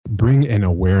bring an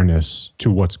awareness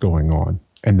to what's going on.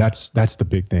 And that's the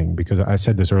big thing, because I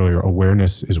said this earlier,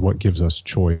 awareness is what gives us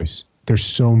choice. There's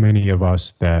so many of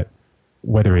us that,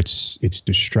 whether it's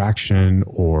distraction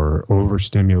or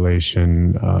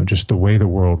overstimulation, just the way the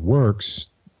world works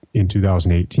in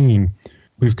 2018,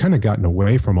 we've kind of gotten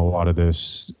away from a lot of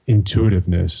this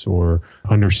intuitiveness or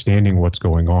understanding what's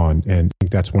going on. And I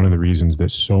think that's one of the reasons that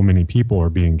so many people are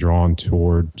being drawn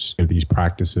towards these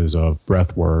practices of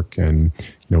breath work and,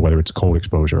 whether it's cold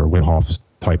exposure or Wim Hof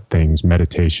type things,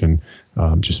 meditation,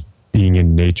 just being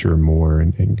in nature more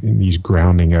and these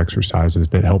grounding exercises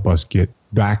that help us get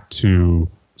back to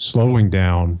slowing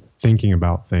down, thinking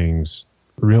about things,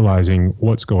 realizing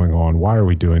what's going on, why are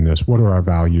we doing this, what are our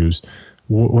values,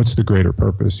 what's the greater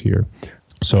purpose here.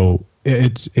 So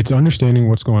it's understanding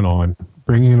what's going on,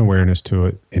 bringing an awareness to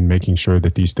it, and making sure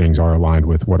that these things are aligned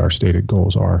with what our stated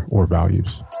goals are or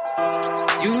values.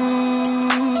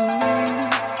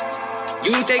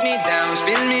 You take me down,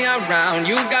 spin me around.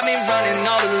 You got me running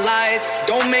all the lights.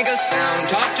 Don't make a sound,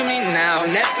 talk to me now.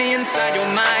 Let me inside your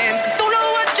mind. Don't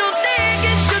know what you're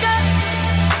thinking, sugar.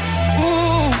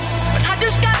 Ooh, but I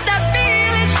just got that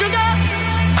feeling, sugar.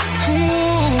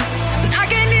 Ooh, and I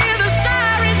can hear the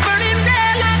sirens burning,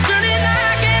 red lights turning.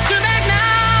 I can't turn back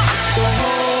now. So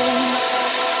hold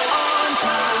on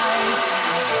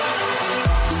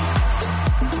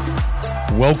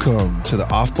tight. Welcome to the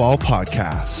Off Ball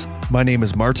Podcast. My name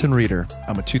is Martin Reeder.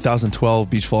 I'm a 2012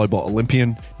 beach volleyball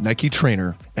Olympian, Nike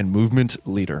trainer, and movement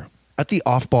leader. At the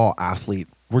Off Ball Athlete,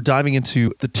 we're diving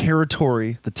into the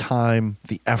territory, the time,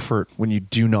 the effort when you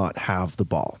do not have the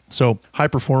ball. So high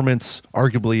performance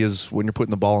arguably is when you're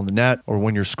putting the ball in the net or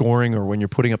when you're scoring or when you're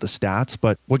putting up the stats,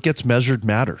 but what gets measured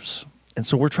matters. And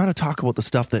so we're trying to talk about the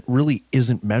stuff that really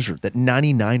isn't measured, that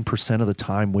 99% of the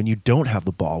time when you don't have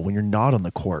the ball, when you're not on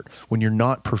the court, when you're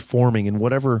not performing in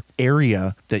whatever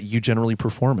area that you generally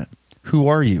perform in. Who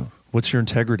are you? What's your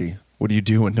integrity? What do you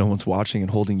do when no one's watching and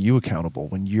holding you accountable,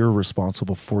 when you're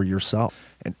responsible for yourself?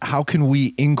 And how can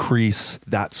we increase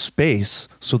that space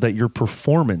so that your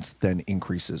performance then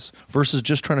increases versus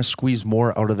just trying to squeeze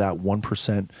more out of that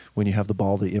 1% when you have the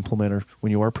ball, the implementer,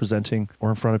 when you are presenting or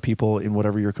in front of people in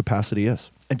whatever your capacity is?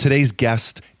 And today's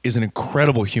guest is an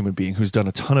incredible human being who's done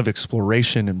a ton of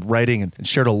exploration and writing and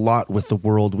shared a lot with the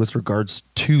world with regards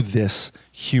to this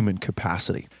human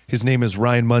capacity. His name is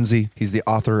Ryan Munsey. He's the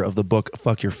author of the book,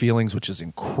 Fuck Your Feelings, which is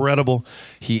incredible.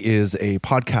 He is a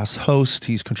podcast host.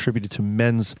 He's contributed to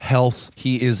Men's Health.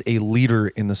 He is a leader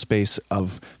in the space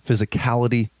of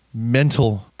physicality,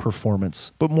 mental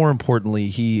performance, but more importantly,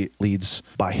 he leads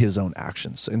by his own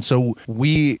actions. And so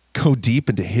we go deep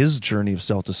into his journey of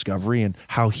self-discovery and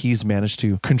how he's managed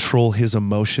to control his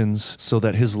emotions so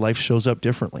that his life shows up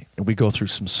differently. And we go through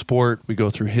some sport, we go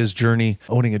through his journey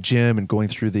owning a gym and going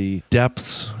through the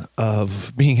depths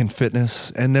of being in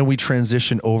fitness, and then we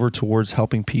transition over towards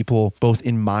helping people both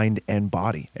in mind and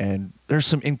body. And there's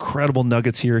some incredible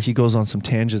nuggets here. He goes on some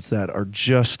tangents that are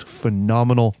just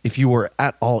phenomenal. If you are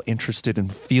at all interested in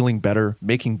feeling better,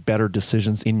 making better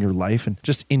decisions in your life, and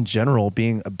just in general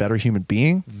being a better human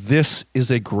being, this is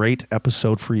a great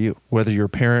episode for you. Whether you're a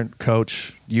parent,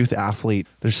 coach, youth athlete,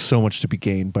 there's so much to be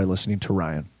gained by listening to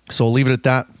Ryan. So I'll leave it at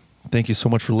that. Thank you so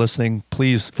much for listening.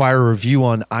 Please fire a review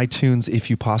on iTunes if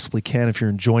you possibly can, if you're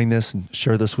enjoying this, and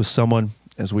share this with someone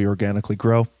as we organically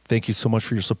grow. Thank you so much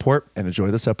for your support and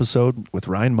enjoy this episode with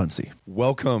Ryan Munsey.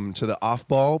 Welcome to the Off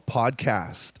Ball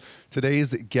Podcast.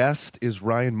 Today's guest is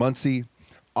Ryan Munsey,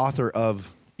 author of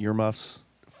Earmuffs,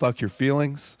 Fuck Your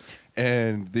Feelings,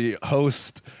 and the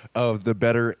host of the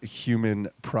Better Human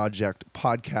Project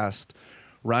podcast.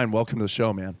 Ryan, welcome to the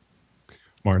show, man.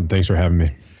 Martin, thanks for having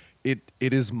me. It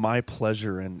is my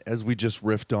pleasure. And as we just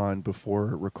riffed on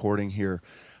before recording here,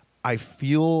 I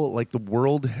feel like the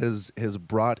world has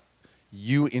brought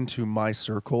you into my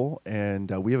circle, and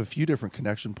we have a few different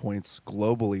connection points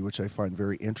globally, which I find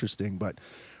very interesting. But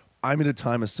I'm at a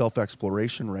time of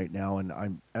self-exploration right now,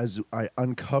 and as I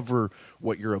uncover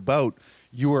what you're about,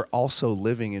 you are also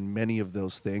living in many of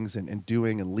those things and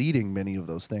doing and leading many of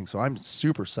those things. So I'm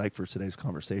super psyched for today's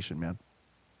conversation, man.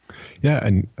 Yeah,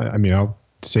 and I mean, I'll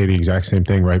say the exact same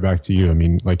thing right back to you. I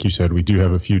mean, like you said, we do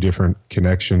have a few different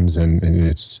connections, and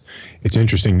it's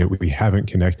interesting that we haven't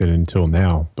connected until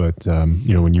now. But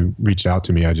when you reached out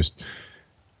to me,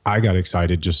 I got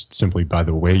excited just simply by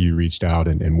the way you reached out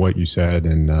and what you said,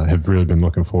 and have really been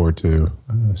looking forward to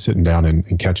sitting down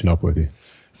and catching up with you.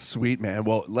 Sweet, man.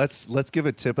 Well, let's give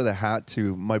a tip of the hat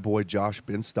to my boy Josh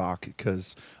Binstock,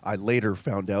 because I later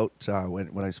found out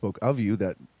when I spoke of you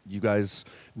that you guys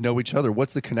know each other.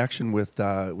 What's the connection with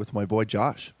my boy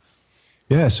Josh?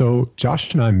 Yeah, so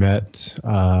Josh and I met.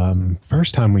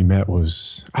 First time we met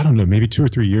was, I don't know, maybe 2 or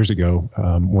 3 years ago,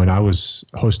 when I was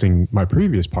hosting my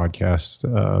previous podcast,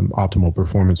 Optimal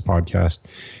Performance Podcast.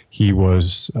 He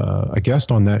was a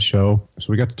guest on that show,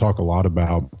 so we got to talk a lot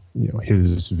about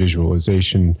his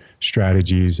visualization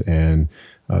strategies and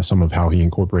some of how he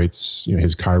incorporates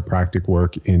his chiropractic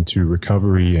work into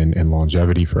recovery and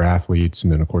longevity for athletes,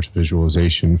 and then of course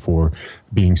visualization for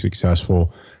being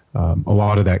successful. A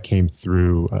lot of that came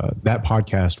through. That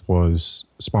podcast was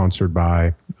sponsored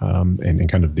by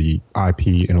and kind of the IP,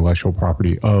 intellectual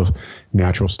property of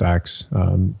Natural Stacks.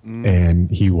 And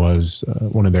he was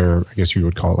one of their, I guess you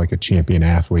would call it like a champion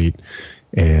athlete.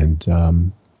 And,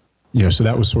 so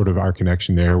that was sort of our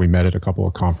connection there. We met at a couple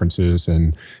of conferences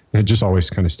and it just always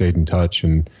kind of stayed in touch.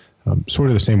 And sort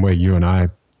of the same way you and I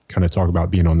kind of talk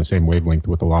about being on the same wavelength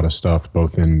with a lot of stuff,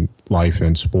 both in life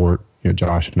and sport.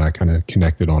 Josh and I kind of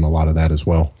connected on a lot of that as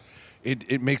well.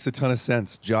 It makes a ton of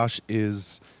sense. Josh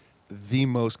is the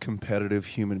most competitive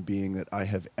human being that I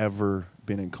have ever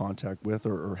been in contact with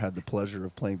or had the pleasure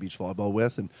of playing beach volleyball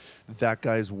with. And that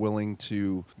guy's willing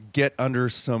to get under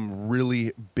some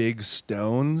really big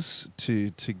stones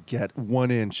to get 1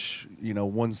 inch,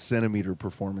 1 centimeter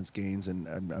performance gains. And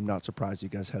I'm not surprised you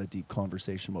guys had a deep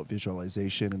conversation about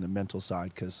visualization and the mental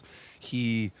side, because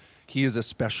he is a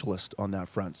specialist on that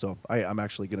front. So I'm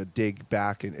actually going to dig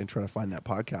back and try to find that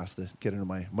podcast to get into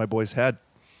my boy's head.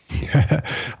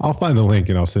 I'll find the link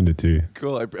and I'll send it to you.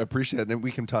 Cool. I appreciate it. And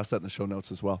we can toss that in the show notes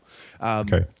as well.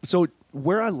 Okay. So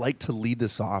where I like to lead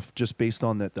this off, just based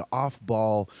on the off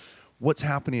ball, what's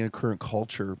happening in current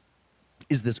culture,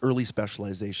 is this early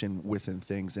specialization within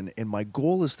things. And my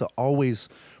goal is to always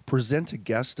present a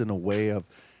guest in a way of,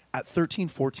 at 13,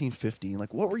 14, 15,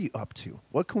 like, what were you up to?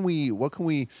 What can we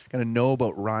kind of know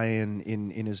about Ryan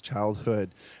in his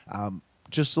childhood,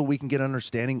 just so we can get an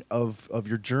understanding of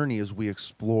your journey as we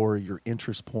explore your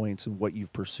interest points and what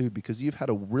you've pursued, because you've had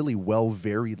a really well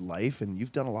varied life and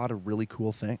you've done a lot of really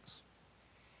cool things.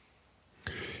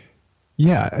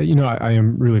 Yeah, I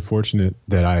am really fortunate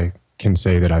that I can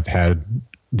say that I've had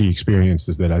the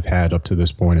experiences that I've had up to this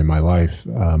point in my life.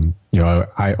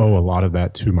 I owe a lot of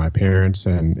that to my parents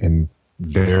and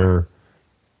their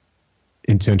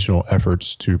intentional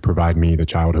efforts to provide me the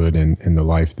childhood and the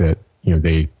life that,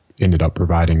 they ended up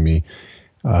providing me.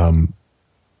 Growing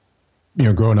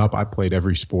up, I played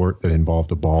every sport that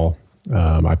involved a ball.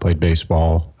 I played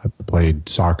baseball, I played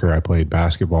soccer, I played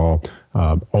basketball,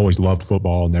 always loved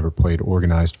football, never played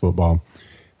organized football.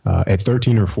 At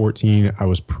 13 or 14, I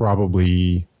was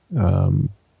probably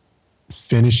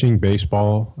finishing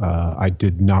baseball. I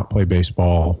did not play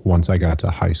baseball once I got to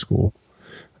high school.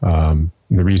 And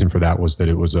the reason for that was that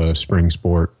it was a spring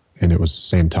sport and it was the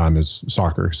same time as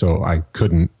soccer. So I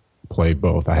couldn't play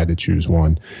both. I had to choose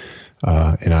one.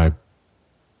 And I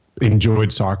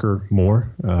enjoyed soccer more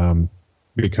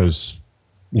because,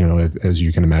 as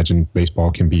you can imagine,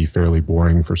 baseball can be fairly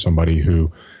boring for somebody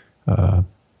who,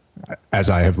 as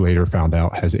I have later found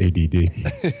out, has ADD.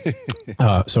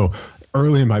 So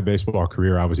early in my baseball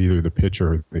career, I was either the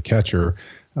pitcher or the catcher.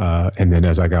 And then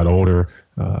as I got older,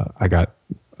 I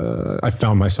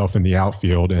found myself in the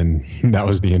outfield, and that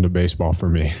was the end of baseball for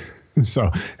me.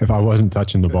 So if I wasn't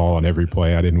touching the ball on every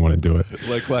play, I didn't want to do it.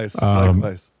 Likewise.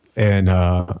 And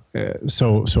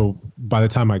so by the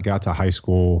time I got to high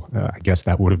school, I guess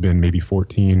that would have been maybe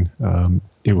 14.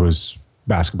 It was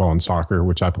basketball and soccer,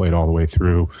 which I played all the way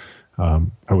through.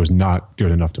 I was not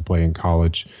good enough to play in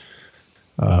college.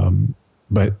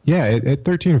 But yeah, at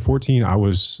 13 or 14, I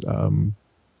was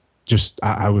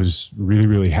I was really,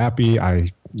 really happy. I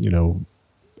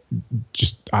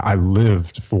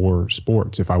lived for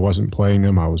sports. If I wasn't playing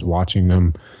them, I was watching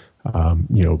them.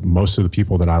 Most of the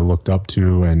people that I looked up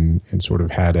to and sort of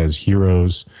had as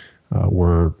heroes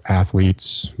were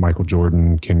athletes: Michael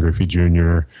Jordan, Ken Griffey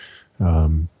Jr.,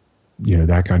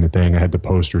 that kind of thing. I had the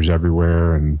posters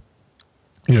everywhere, and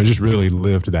just really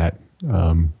lived that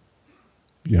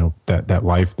that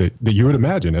life that you would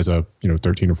imagine as a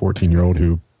 13 or 14-year-old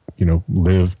who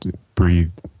lived,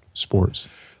 breathed sports.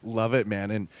 Love it,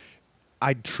 man. And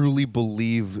I truly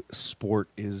believe sport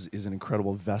is an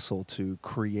incredible vessel to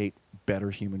create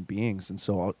better human beings. And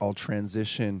so I'll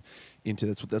transition into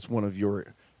that's one of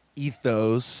your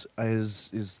ethos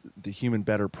is the Human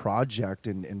Better Project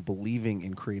and believing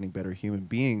in creating better human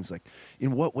beings. Like,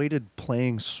 in what way did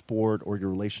playing sport or your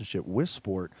relationship with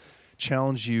sport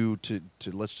challenge you to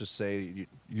let's just say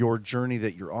your journey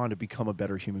that you're on to become a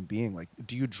better human being? Like,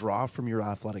 do you draw from your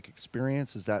athletic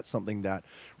experience? Is that something that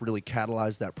really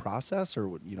catalyzed that process?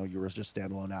 Or you were just a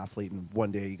standalone athlete and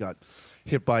one day you got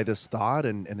hit by this thought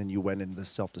and then you went into this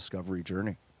self-discovery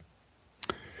journey?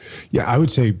 Yeah, I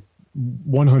would say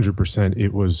 100%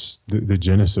 it was the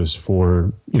genesis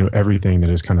for, everything that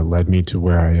has kind of led me to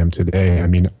where I am today. I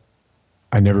mean,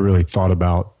 I never really thought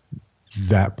about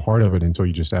that part of it until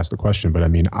you just asked the question. But I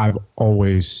mean, I've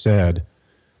always said,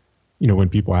 when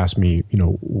people ask me,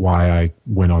 why I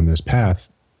went on this path,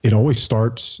 it always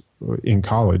starts in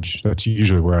college. That's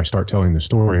usually where I start telling the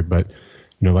story. But,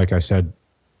 like I said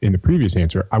in the previous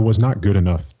answer, I was not good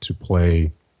enough to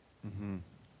play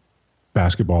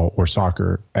basketball or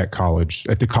soccer at college,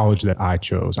 at the college that I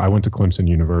chose. I went to Clemson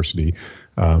University,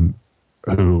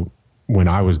 who, when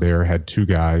I was there, had two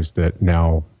guys that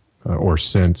now or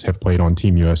since have played on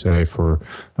Team USA for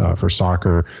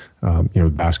soccer.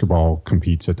 Basketball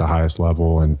competes at the highest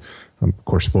level, and of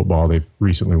course, football, they've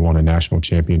recently won a national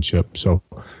championship. So,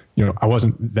 I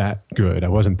wasn't that good. I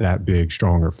wasn't that big,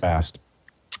 strong, or fast.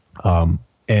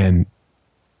 And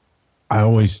I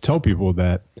always tell people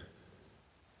that,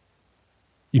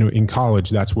 in college,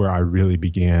 that's where I really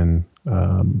began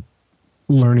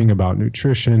learning about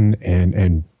nutrition,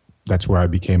 and that's where I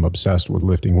became obsessed with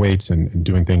lifting weights and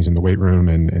doing things in the weight room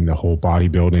and the whole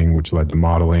bodybuilding, which led to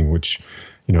modeling, which,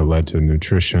 led to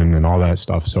nutrition and all that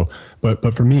stuff. So,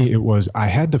 but for me, it was, I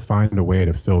had to find a way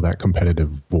to fill that competitive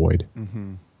void.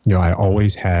 I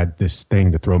always had this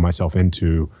thing to throw myself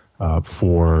into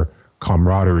for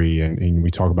camaraderie, and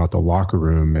we talk about the locker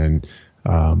room, and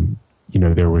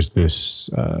there was this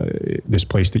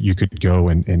place that you could go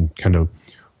and kind of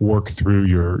work through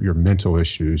your mental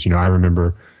issues. I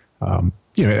remember,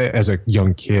 as a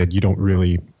young kid, you don't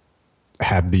really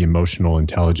have the emotional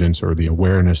intelligence or the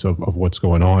awareness of what's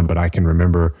going on. But I can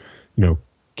remember,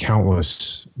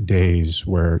 countless days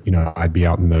where, I'd be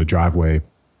out in the driveway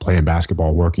playing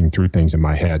basketball, working through things in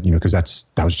my head, because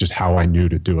that was just how I knew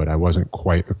to do it. I wasn't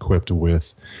quite equipped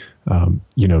with,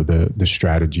 the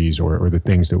strategies or the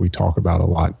things that we talk about a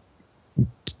lot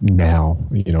now,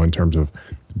 in terms of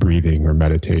breathing or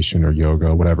meditation or yoga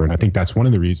or whatever. And I think that's one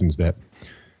of the reasons that,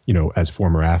 as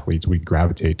former athletes, we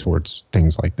gravitate towards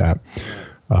things like that.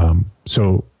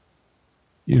 So,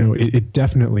 it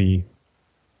definitely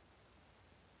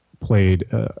played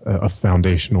a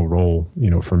foundational role,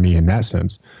 for me in that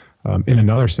sense. In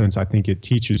another sense, I think it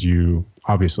teaches you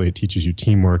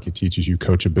teamwork, it teaches you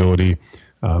coachability,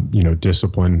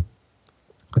 discipline,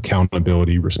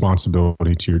 accountability,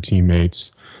 responsibility to your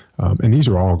teammates. And these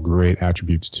are all great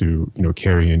attributes to,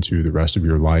 carry into the rest of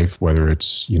your life, whether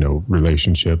it's,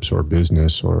 relationships or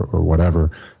business or whatever.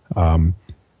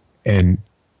 And,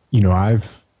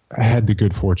 I've had the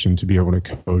good fortune to be able to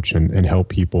coach and help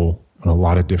people on a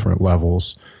lot of different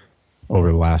levels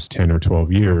over the last 10 or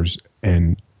 12 years.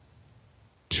 And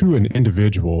to an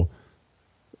individual,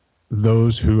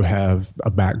 those who have a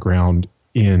background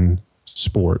in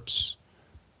sports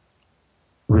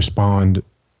respond,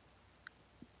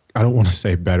 I don't want to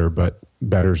say better, but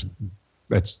better's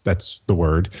that's the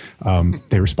word.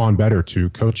 They respond better to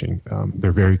coaching.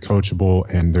 They're very coachable,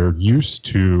 and they're used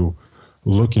to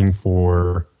looking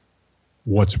for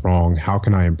what's wrong, how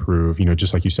can I improve?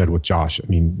 Just like you said with Josh, I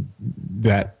mean,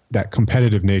 that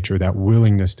competitive nature, that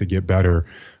willingness to get better,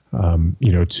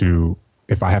 to,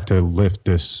 if I have to lift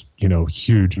this,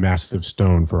 huge, massive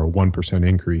stone for a 1%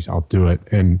 increase, I'll do it.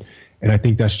 And I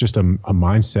think that's just a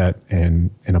mindset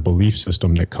and a belief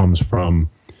system that comes from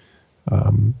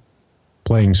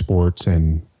playing sports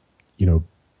and,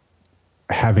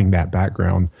 having that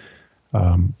background.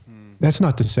 That's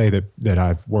not to say that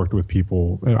I've worked with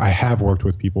people. I have worked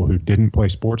with people who didn't play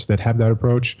sports that have that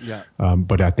approach. Yeah.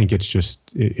 But I think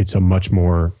it's a much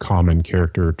more common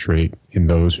character trait in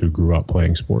those who grew up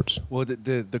playing sports. Well,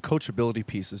 the coachability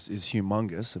piece is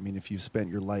humongous. I mean, if you've spent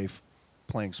your life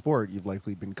playing sport, you've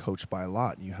likely been coached by a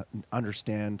lot, and you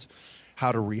understand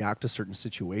how to react to certain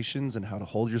situations and how to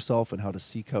hold yourself and how to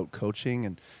seek out coaching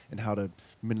and how to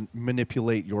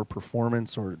manipulate your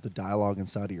performance or the dialogue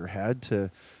inside of your head to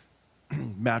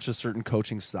match a certain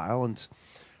coaching style. And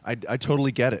I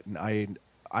totally get it. And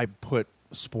I put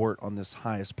sport on this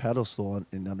highest pedestal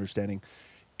in understanding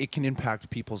it can impact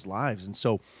people's lives. And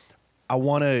so I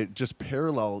want to just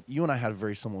parallel, you and I had a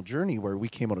very similar journey where we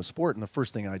came out of sport, and the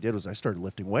first thing I did was I started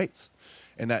lifting weights,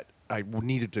 and that I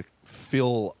needed to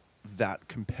fill that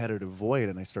competitive void,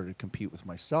 and I started to compete with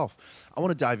myself. I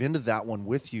want to dive into that one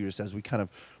with you just as we kind of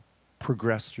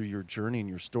progress through your journey and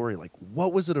your story. Like,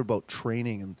 what was it about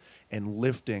training and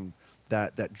lifting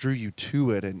that drew you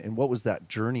to it, and what was that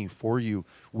journey for you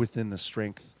within the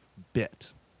strength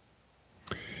bit?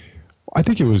 I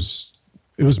think it was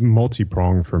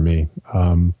multi-pronged for me.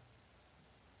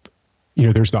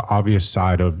 There's the obvious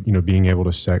side of, being able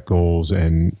to set goals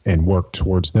and work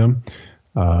towards them.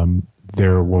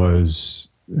 There was,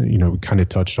 we kind of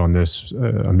touched on this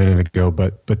a minute ago,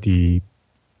 but the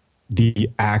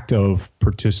act of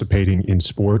participating in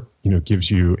sport, gives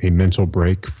you a mental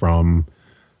break from,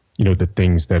 the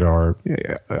things that are,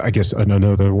 I guess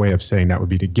another way of saying that would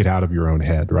be to get out of your own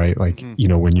head, right? Like,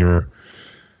 when you're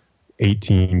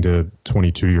 18 to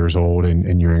 22 years old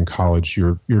and you're in college,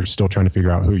 you're still trying to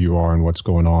figure out who you are and what's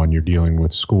going on. You're dealing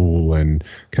with school and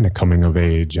kind of coming of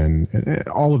age and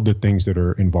all of the things that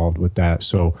are involved with that.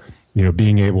 So,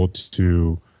 being able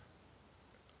to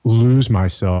lose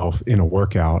myself in a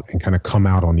workout and kind of come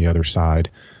out on the other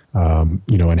side,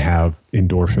 and have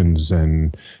endorphins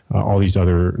and all these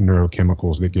other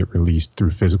neurochemicals that get released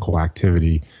through physical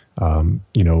activity,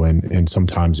 and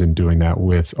sometimes in doing that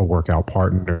with a workout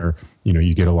partner,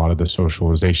 you get a lot of the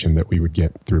socialization that we would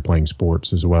get through playing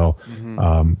sports as well.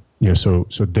 So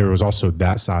there was also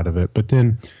that side of it. But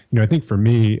then, I think for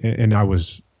me, and I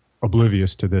was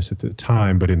oblivious to this at the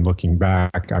time, but in looking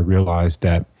back, I realized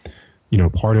that,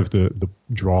 part of the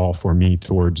draw for me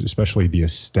towards especially the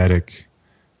aesthetic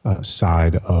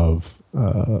side of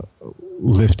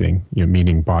lifting,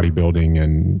 meaning bodybuilding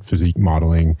and physique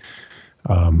modeling,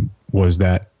 was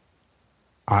that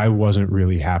I wasn't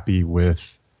really happy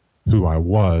with who I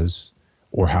was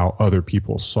or how other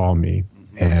people saw me.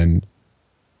 And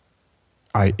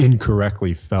I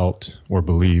incorrectly felt or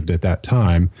believed at that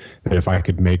time that if I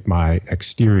could make my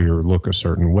exterior look a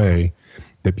certain way,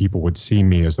 that people would see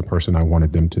me as the person I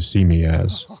wanted them to see me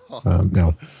as.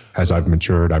 Now, as I've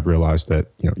matured, I've realized that,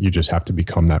 you just have to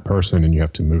become that person and you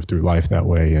have to move through life that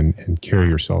way and carry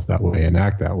yourself that way and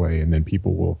act that way. And then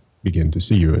people will begin to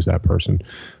see you as that person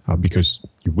because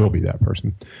you will be that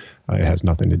person. It has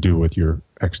nothing to do with your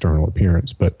external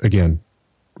appearance. But again,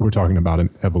 we're talking about an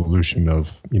evolution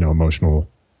of, emotional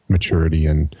maturity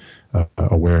and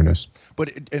awareness.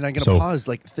 And I'm going to pause,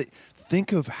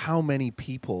 think of how many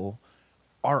people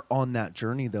are on that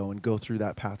journey though and go through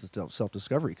that path of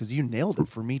self-discovery, because you nailed it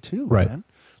for me too, right. Man.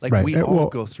 We all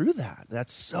go through that.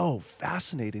 That's so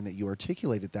fascinating that you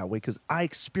articulate it that way, because I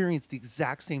experienced the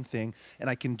exact same thing. And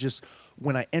I can just,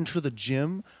 when I enter the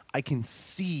gym, I can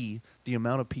see the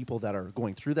amount of people that are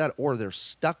going through that, or they're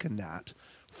stuck in that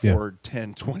for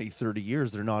 10, 20, 30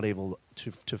 years. They're not able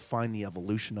to find the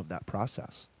evolution of that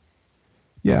process.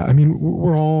 Yeah. I mean,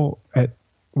 we're all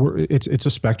it's a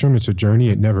spectrum. It's a journey.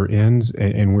 It never ends.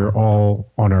 And we're all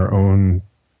on our own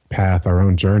path, our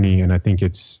own journey. And I think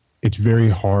it's very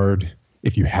hard,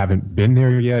 if you haven't been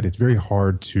there yet, it's very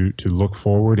hard to look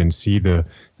forward and see the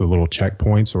little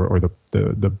checkpoints or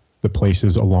the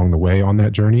places along the way on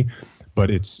that journey. But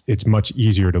it's much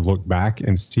easier to look back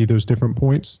and see those different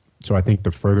points. So I think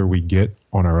the further we get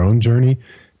on our own journey,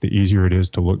 the easier it is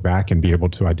to look back and be able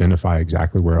to identify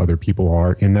exactly where other people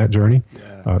are in that journey.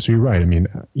 Yeah. So you're right. I mean,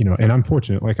 and I'm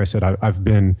fortunate. Like I said, I've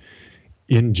been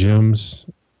in gyms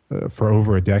for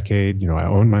over a decade. I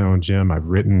own my own gym. I've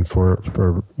written for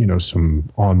some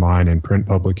online and print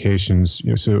publications.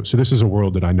 So this is a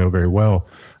world that I know very well.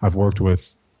 I've worked with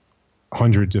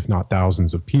hundreds, if not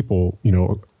thousands, of people,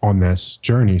 on this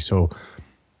journey. So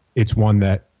it's one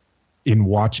that, in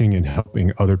watching and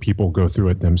helping other people go through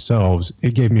it themselves,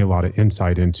 it gave me a lot of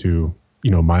insight into,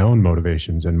 my own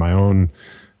motivations and my own,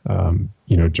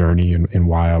 journey and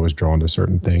why I was drawn to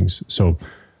certain things. So,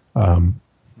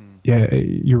 yeah,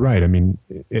 you're right. I mean,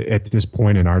 at this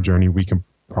point in our journey, we can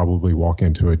probably walk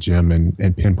into a gym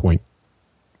and pinpoint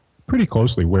pretty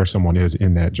closely where someone is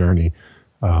in that journey.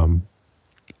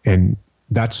 And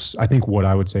that's, I think, what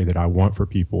I would say that I want for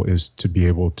people is to be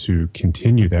able to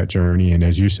continue that journey. And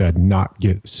as you said, not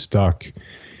get stuck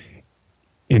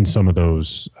in some of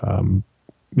those,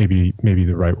 maybe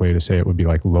the right way to say it would be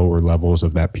like lower levels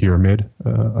of that pyramid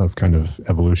of kind of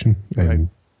evolution and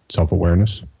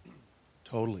self-awareness.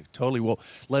 Totally. Well,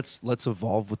 let's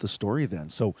evolve with the story then.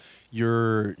 So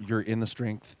you're in the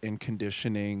strength and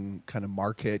conditioning kind of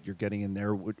market. You're getting in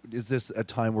there. Is this a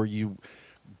time where you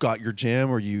got your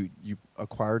gym, or you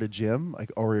acquired a gym,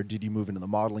 or did you move into the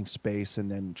modeling space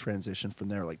and then transition from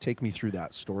there? Take me through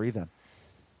that story then.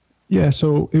 Yeah,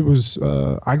 so it was,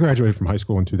 I graduated from high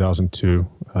school in 2002,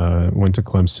 went to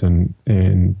Clemson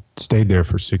and stayed there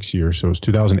for 6 years. So it was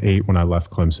 2008 when I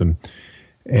left Clemson.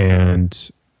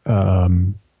 And I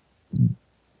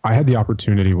had the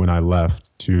opportunity when I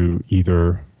left to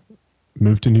either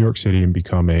move to New York City and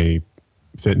become a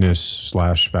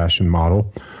fitness/fashion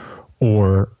model,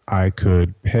 or I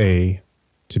could pay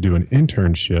to do an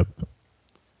internship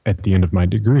at the end of my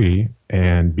degree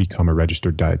and become a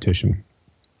registered dietitian.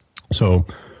 So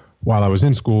while I was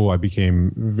in school, I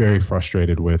became very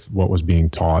frustrated with what was being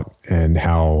taught and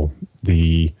how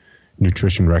the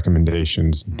nutrition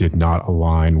recommendations did not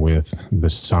align with the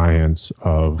science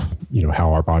of,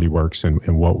 how our body works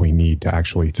and what we need to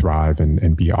actually thrive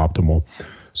and be optimal.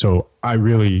 So I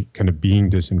really, kind of being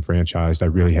disenfranchised, I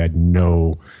really had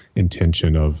no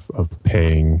intention of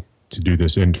paying to do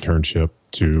this internship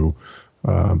to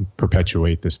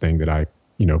perpetuate this thing that I,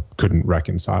 couldn't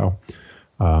reconcile.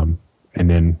 And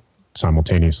then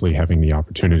simultaneously having the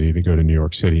opportunity to go to New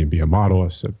York City and be a model, I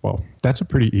said, well, that's a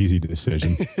pretty easy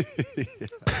decision.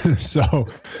 So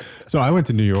I went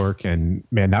to New York, and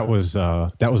man, that was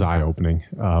eye-opening.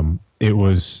 It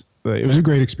was a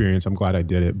great experience. I'm glad I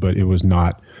did it, but it was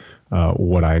not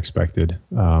what I expected.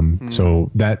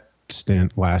 So that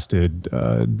stint lasted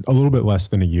a little bit less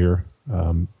than a year.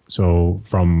 So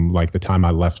from like the time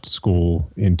I left school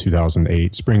in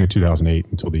 2008, spring of 2008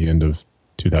 until the end of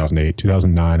 2008,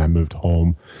 2009, I moved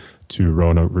home to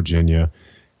Roanoke, Virginia,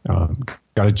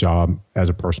 got a job as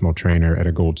a personal trainer at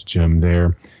a Gold's Gym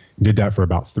there. Did that for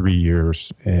about 3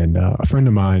 years. And a friend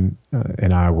of mine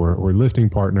and I were lifting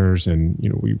partners, and,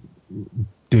 we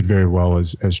did very well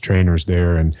as trainers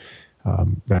there. And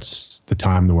that's the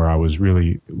time where I was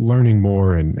really learning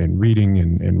more and reading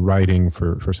and writing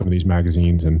for some of these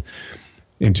magazines. And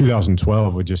in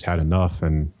 2012, we just had enough.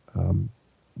 And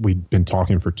we'd been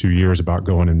talking for 2 years about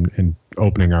going and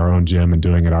opening our own gym and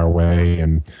doing it our way.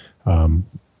 And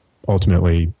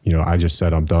ultimately, I just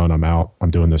said, I'm done. I'm out.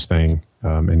 I'm doing this thing.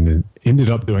 And then ended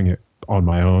up doing it on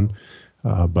my own,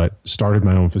 but started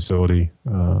my own facility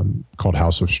called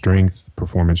House of Strength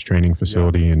Performance Training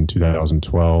Facility in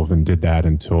 2012, and did that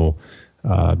until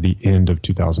the end of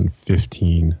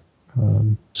 2015.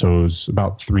 So it was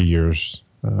about 3 years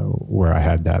where I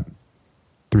had that,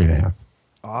 3.5.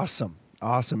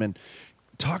 Awesome. And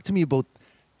talk to me about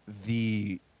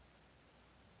the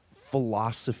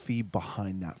philosophy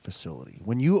behind that facility.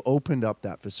 When you opened up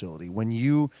that facility, when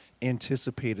you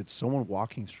anticipated someone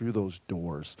walking through those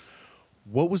doors,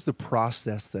 what was the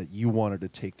process that you wanted to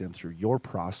take them through, your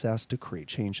process to create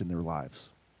change in their lives?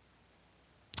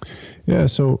 Yeah,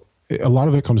 so a lot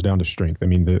of it comes down to strength. I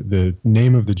mean, the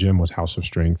name of the gym was House of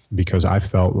Strength because I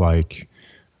felt like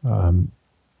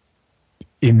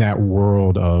in that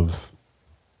world of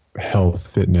health,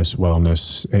 fitness,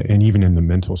 wellness, and even in the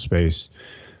mental space,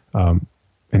 and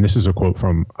this is a quote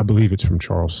from, I believe it's from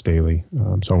Charles Staley.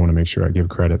 So I want to make sure I give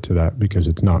credit to that because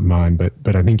it's not mine.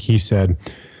 But I think he said,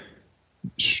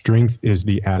 strength is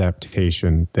the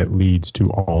adaptation that leads to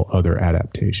all other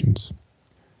adaptations.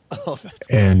 Oh, that's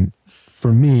good. And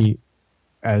for me,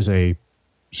 as a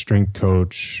strength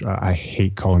coach, I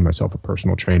hate calling myself a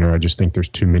personal trainer. I just think there's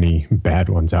too many bad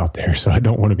ones out there. So I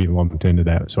don't want to be lumped into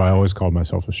that. So I always call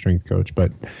myself a strength coach.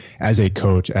 But as a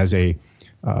coach, as a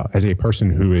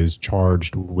person who is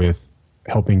charged with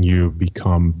helping you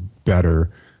become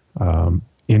better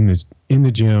in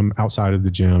the gym, outside of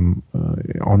the gym,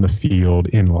 on the field,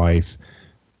 in life,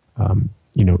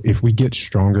 if we get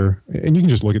stronger, and you can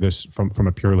just look at this from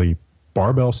a purely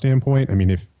barbell standpoint. I mean,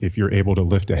 if you're able to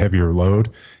lift a heavier load,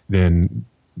 then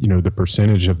the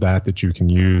percentage of that you can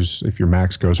use, if your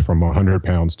max goes from 100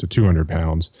 pounds to 200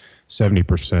 pounds,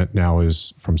 70% now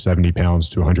is from 70 pounds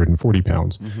to 140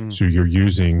 pounds. Mm-hmm. So you're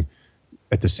using,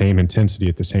 at the same intensity,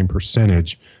 at the same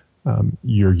percentage,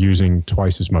 you're using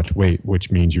twice as much weight, which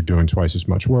means you're doing twice as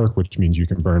much work, which means you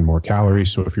can burn more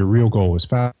calories. So if your real goal is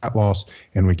fat loss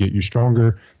and we get you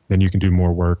stronger, then you can do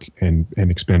more work and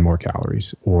expend more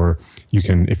calories. Or you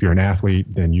can, if you're an athlete,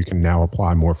 then you can now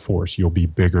apply more force. You'll be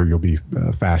bigger, you'll be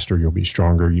faster, you'll be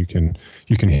stronger. You can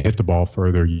hit the ball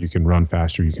further, you can run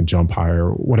faster, you can jump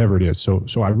higher, whatever it is.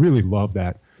 So I really love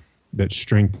that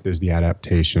strength is the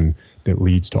adaptation that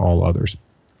leads to all others.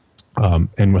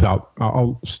 And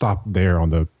I'll stop there on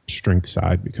the strength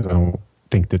side because I don't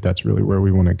think that's really where we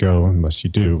want to go. Unless you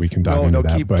do, we can dive into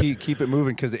that. Keep it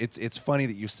moving, because it's funny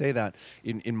that you say that.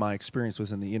 In my experience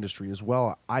within the industry as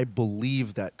well, I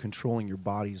believe that controlling your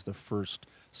body is the first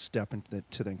step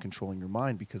to then controlling your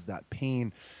mind, because that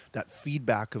pain, that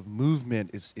feedback of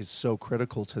movement is so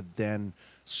critical to then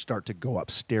start to go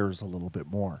upstairs a little bit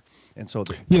more. And so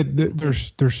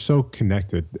they're so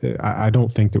connected. I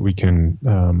don't think that we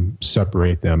can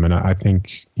separate them. And I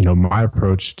think my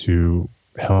approach to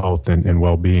health and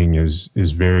well-being is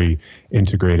very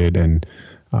integrated, and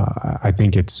I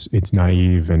think it's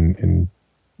naive and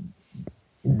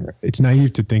it's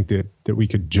naive to think that we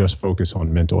could just focus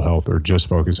on mental health or just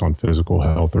focus on physical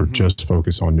health or just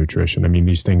focus on nutrition. I mean,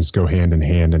 these things go hand in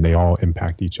hand and they all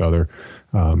impact each other.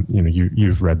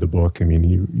 You've read the book. I mean,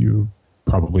 you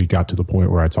probably got to the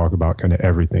point where I talk about kind of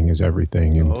everything is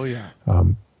everything,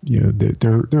 and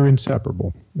they're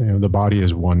inseparable. The body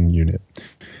is one unit.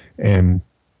 And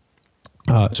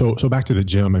So back to the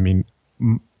gym. I mean,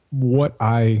 what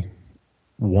I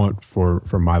want for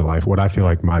my life, what I feel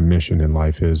like my mission in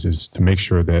life is to make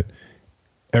sure that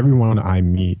everyone I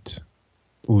meet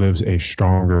lives a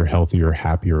stronger, healthier,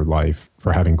 happier life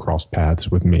for having crossed paths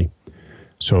with me.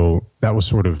 So that was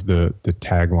sort of the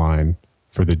tagline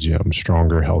for the gym: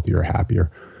 stronger, healthier,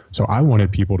 happier. So I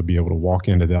wanted people to be able to walk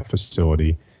into that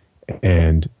facility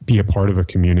and be a part of a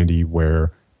community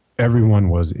where everyone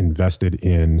was invested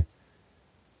in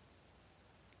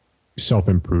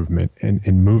self-improvement and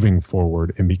moving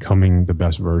forward and becoming the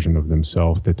best version of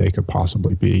themselves that they could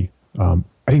possibly be. I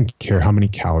didn't care how many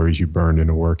calories you burned in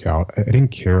a workout. I didn't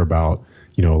care about,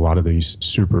 a lot of these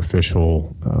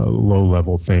superficial,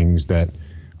 low-level things that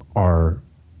are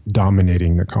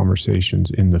dominating the conversations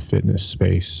in the fitness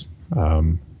space,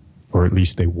 or at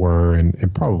least they were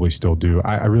and probably still do.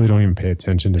 I really don't even pay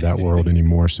attention to that world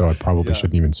anymore, so I probably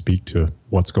shouldn't even speak to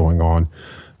what's going on.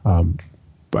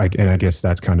 And I guess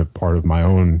that's kind of part of my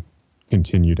own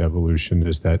continued evolution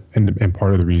is that, and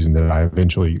part of the reason that I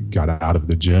eventually got out of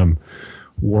the gym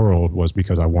world was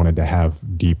because I wanted to have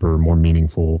deeper, more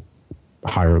meaningful,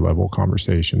 higher level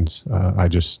conversations. I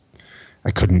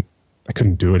couldn't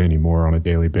do it anymore on a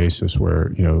daily basis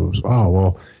where, it was, oh,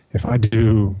 well, if I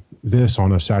do this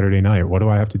on a Saturday night, what do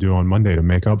I have to do on Monday to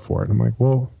make up for it? And I'm like,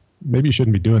 well, maybe you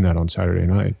shouldn't be doing that on Saturday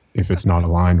night if it's not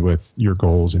aligned with your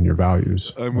goals and your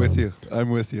values. I'm with you.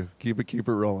 Keep it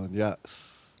rolling. Yeah.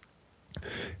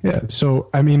 Yeah. So,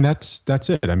 I mean, that's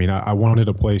it. I mean, I wanted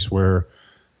a place where,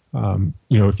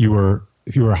 if you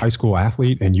were a high school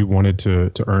athlete and you wanted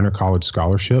to earn a college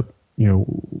scholarship,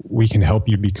 we can help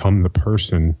you become the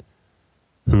person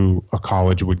who a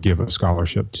college would give a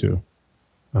scholarship to.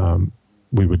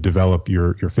 We would develop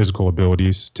your physical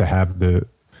abilities to have the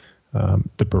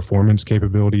performance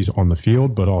capabilities on the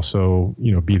field, but also,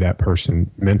 be that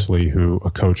person mentally who a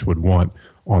coach would want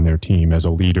on their team as a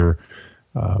leader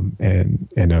and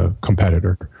a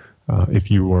competitor. If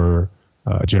you were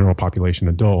a general population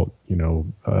adult,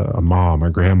 a mom or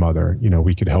grandmother,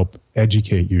 we could help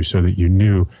educate you so that you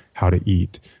knew how to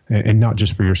eat, and not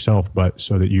just for yourself, but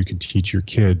so that you could teach your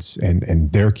kids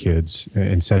and their kids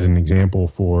and set an example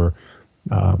for,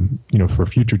 for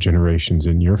future generations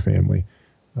in your family.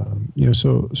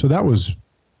 So that was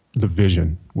the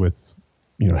vision with,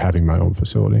 having my own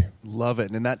facility. Love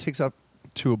it. And that takes up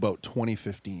to about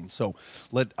 2015. So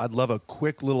I'd love a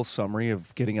quick little summary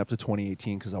of getting up to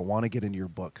 2018, because I want to get into your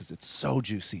book because it's so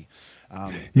juicy.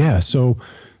 So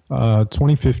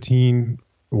 2015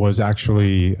 was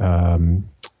actually,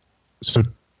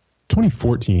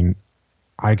 2014,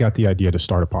 I got the idea to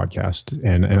start a podcast,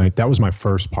 and that was my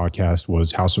first podcast,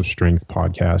 was House of Strength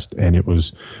podcast, and it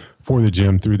was for the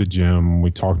gym, through the gym.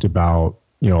 We talked about,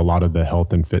 a lot of the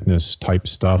health and fitness type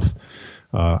stuff.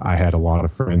 I had a lot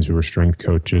of friends who were strength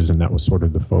coaches, and that was sort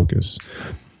of the focus.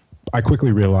 I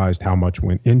quickly realized how much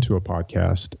went into a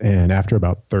podcast, and after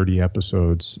about 30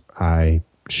 episodes, I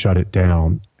shut it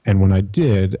down. And when I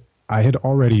did, I had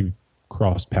already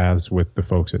crossed paths with the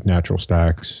folks at Natural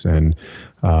Stacks, and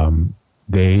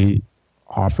they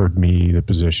offered me the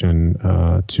position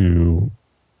to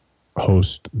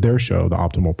host their show, the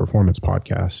Optimal Performance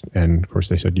Podcast. And of course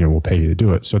they said, we'll pay you to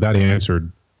do it. So that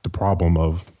answered the problem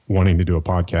of wanting to do a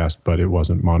podcast, but it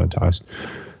wasn't monetized.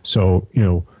 So,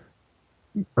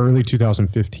 early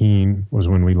 2015 was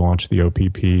when we launched the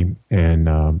OPP,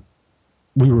 and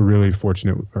we were really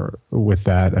fortunate with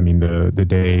that. I mean, the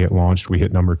day it launched, we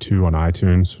hit number 2 on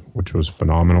iTunes, which was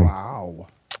phenomenal. Wow.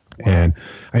 And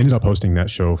I ended up hosting that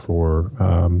show for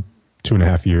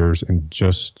 2.5 years, and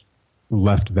just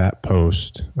left that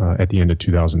post at the end of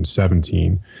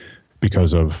 2017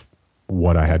 because of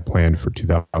what I had planned for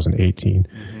 2018.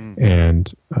 Mm-hmm.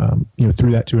 And,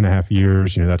 through that 2.5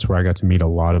 years, that's where I got to meet a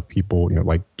lot of people,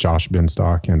 like Josh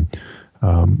Benstock, and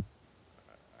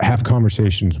have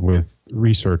conversations with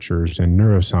researchers and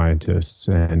neuroscientists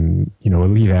and,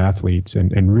 elite athletes,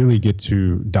 and really get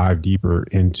to dive deeper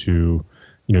into,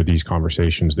 these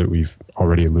conversations that we've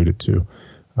already alluded to.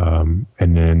 And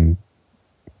then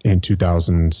in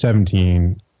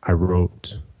 2017, I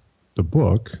wrote the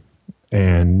book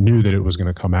and knew that it was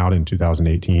going to come out in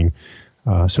 2018.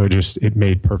 So it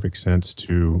made perfect sense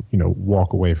to,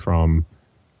 walk away from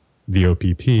the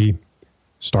OPP,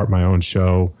 start my own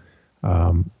show.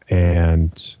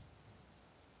 And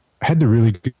I had the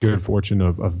really good fortune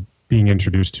of being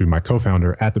introduced to my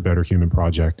co-founder at the Better Human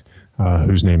Project,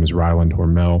 whose name is Ryland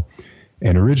Hormel.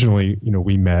 And originally,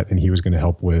 we met, and he was going to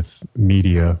help with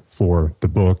media for the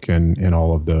book and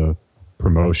all of the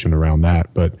promotion around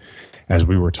that. But as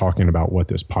we were talking about what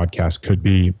this podcast could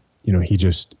be, he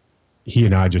just he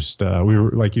and I just, we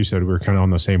were, like you said, we were kind of on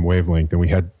the same wavelength, and we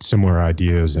had similar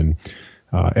ideas, and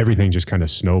everything just kind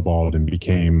of snowballed and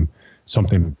became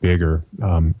something bigger.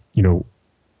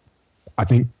 I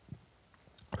think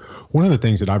one of the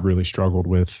things that I've really struggled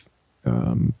with,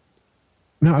 no,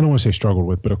 I don't want to say struggled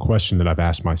with, but a question that I've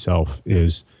asked myself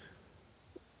is,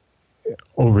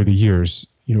 over the years,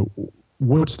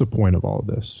 what's the point of all of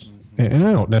this? Mm-hmm. And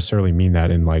I don't necessarily mean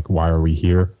that in like, why are we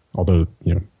here? Although,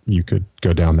 you could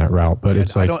go down that route, but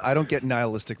it's like, I don't get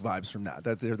nihilistic vibes from that.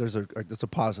 That's a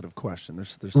positive question.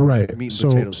 There's right. Meat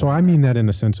and potatoes. So I mean that in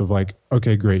the sense of like,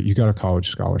 okay, great. You got a college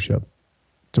scholarship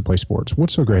to play sports.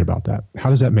 What's so great about that? How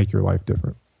does that make your life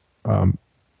different?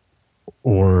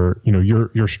 Or,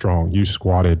 you're strong. You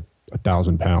squatted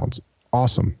 1,000 pounds.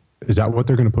 Awesome. Is that what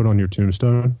they're going to put on your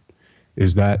tombstone?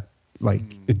 Is that like,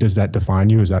 does that define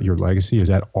you? Is that your legacy? Is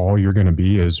that all you're going to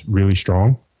be, is really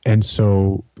strong? And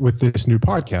so with this new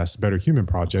podcast, Better Human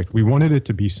Project, we wanted it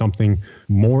to be something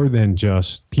more than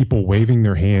just people waving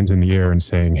their hands in the air and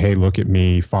saying, hey, look at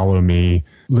me, follow me,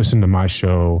 listen to my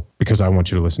show because I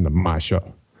want you to listen to my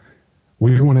show.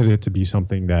 We wanted it to be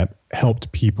something that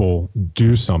helped people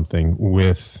do something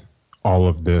with all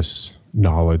of this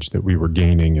knowledge that we were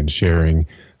gaining and sharing.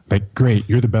 Like, great,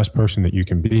 you're the best person that you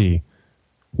can be.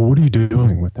 Well, what are you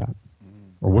doing with that?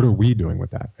 Or what are we doing with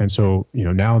that? And so,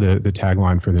 now the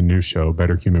tagline for the new show,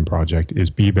 Better Human Project, is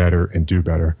be better and do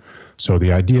better. So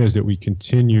the idea is that we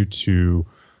continue to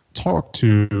talk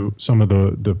to some of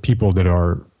the people that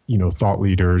are, thought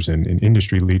leaders and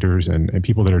industry leaders and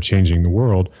people that are changing the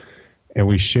world. And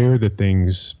we share the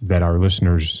things that our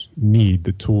listeners need,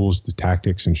 the tools, the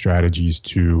tactics, and strategies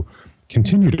to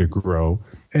continue to grow,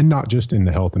 and not just in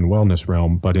the health and wellness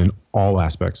realm, but in all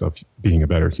aspects of being a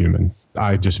better human.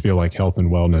 I just feel like health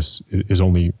and wellness is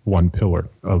only one pillar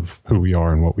of who we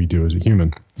are and what we do as a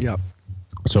human. Yeah.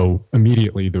 So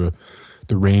immediately the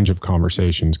range of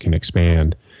conversations can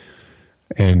expand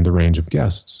and the range of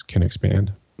guests can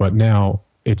expand. But now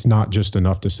it's not just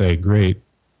enough to say, great,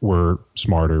 we're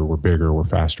smarter, we're bigger, we're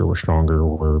faster, we're stronger,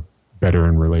 we're better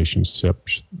in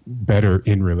relationships.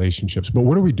 But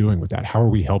what are we doing with that? How are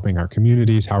we helping our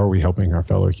communities? How are we helping our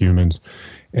fellow humans?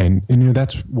 And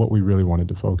that's what we really wanted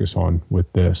to focus on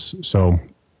with this. So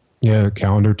yeah,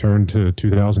 calendar turned to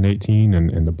 2018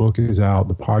 and the book is out.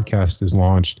 The podcast is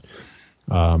launched.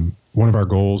 One of the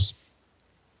goals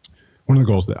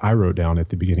that I wrote down at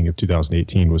the beginning of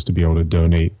 2018 was to be able to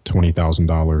donate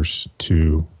 $20,000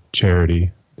 to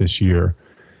charity this year.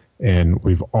 And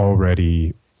we've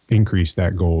already increased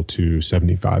that goal to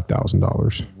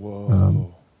 $75,000. Whoa.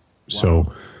 Wow. So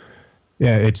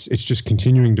yeah, it's just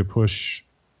continuing to push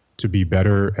to be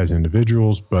better as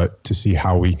individuals, but to see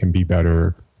how we can be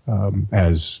better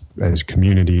as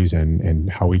communities and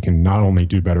how we can not only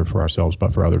do better for ourselves,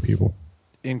 but for other people.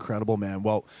 Incredible, man.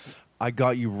 Well, I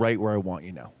got you right where I want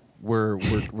you now. We're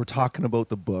talking about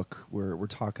the book. We're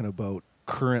talking about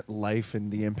current life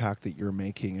and the impact that you're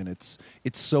making, and it's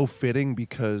so fitting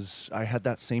because I had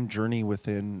that same journey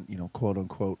within, quote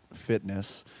unquote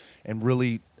fitness, and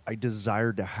really I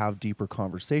desired to have deeper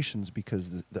conversations because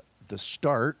the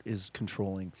start is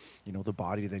controlling, the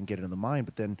body, then get into the mind,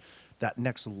 but then that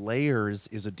next layer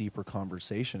is a deeper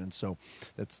conversation. And so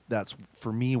that's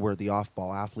for me where the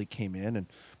off-ball athlete came in, and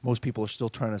most people are still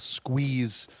trying to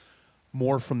squeeze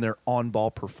more from their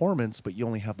on-ball performance, but you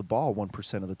only have the ball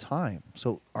 1% of the time.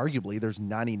 So arguably there's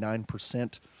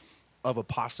 99% of a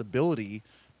possibility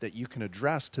that you can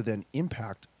address to then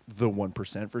impact the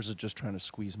 1% versus just trying to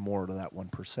squeeze more to that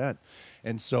 1%.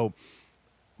 And so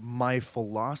my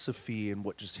philosophy and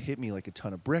what just hit me like a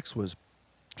ton of bricks was,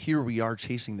 here we are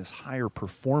chasing this higher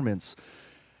performance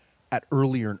at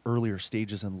earlier and earlier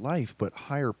stages in life, but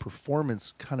higher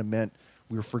performance kind of meant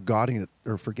we were forgetting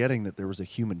that there was a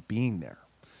human being there.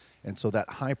 And so that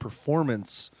high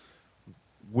performance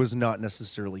was not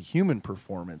necessarily human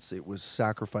performance. It was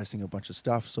sacrificing a bunch of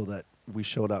stuff so that we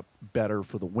showed up better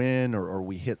for the win or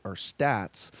we hit our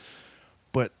stats.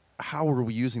 But how are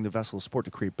we using the vessel of sport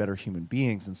to create better human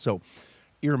beings? And so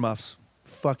earmuffs,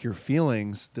 fuck your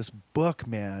feelings. This book,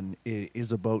 man,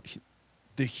 is about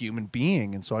the human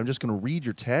being. And so I'm just going to read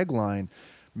your tagline: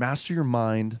 master your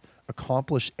mind,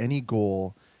 accomplish any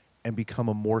goal, and become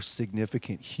a more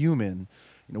significant human.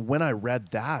 When I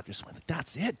read that, just went,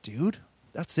 that's it, dude.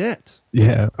 That's it.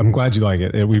 Yeah, I'm glad you like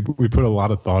it. We put a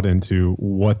lot of thought into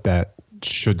what that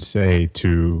should say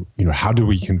to, how do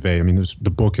we convey? I mean, the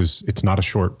book it's not a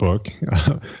short book.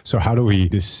 So how do we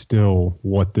distill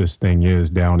what this thing is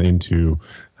down into,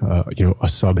 a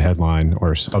sub-headline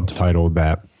or a subtitle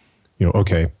that,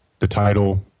 okay, the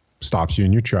title stops you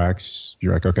in your tracks.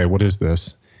 You're like, okay, what is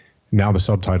this? now the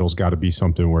subtitle's got to be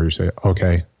something where you say,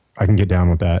 okay, I can get down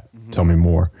with that. Tell me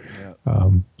more. Yeah.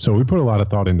 So we put a lot of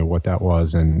thought into what that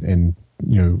was, and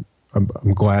you know,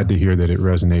 I'm glad to hear that it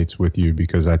resonates with you,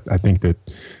 because I think that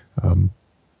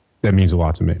that means a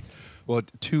lot to me. Well,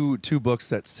 two books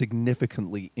that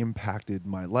significantly impacted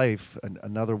my life.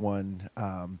 Another one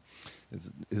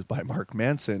is by Mark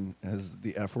Manson, has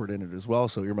the F word in it as well,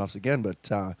 so earmuffs again. But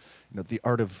you know, The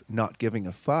Art of Not Giving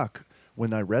a Fuck.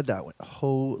 When I read that, I went,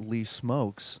 holy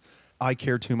smokes! I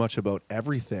care too much about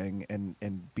everything,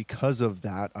 and because of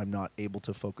that, I'm not able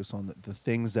to focus on the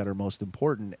things that are most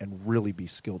important and really be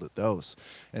skilled at those.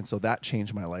 And so that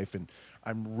changed my life, and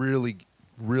I'm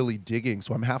really digging.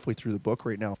 So I'm halfway through the book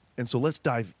right now. And so let's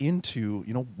dive into,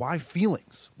 you know, why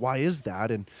feelings? Why is that?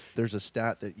 And there's a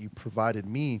stat that you provided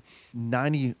me,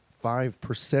 95%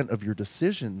 of your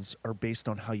decisions are based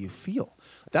on how you feel.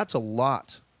 That's a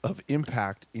lot of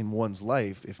impact in one's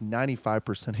life if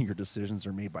 95% of your decisions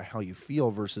are made by how you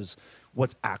feel versus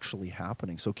what's actually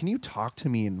happening. So can you talk to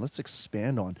me, and let's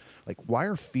expand on, like, why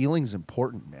are feelings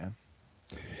important, man?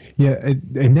 Yeah,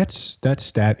 and that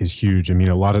stat is huge. I mean,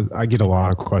 I get a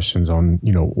lot of questions on,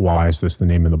 you know, why is this the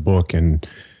name of the book? And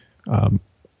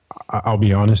I'll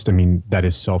be honest. I mean, that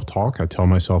is self-talk. I tell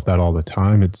myself that all the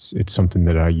time. It's something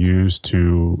that I use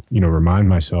to, you know, remind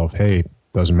myself, hey,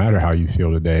 doesn't matter how you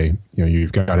feel today. You know,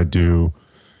 you've got to do,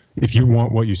 if you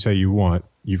want what you say you want,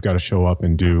 you've got to show up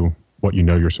and do what you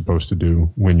know you're supposed to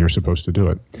do when you're supposed to do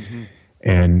it. Mm-hmm.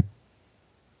 And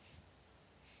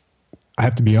I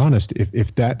have to be honest,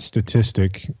 if that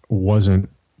statistic wasn't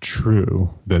true,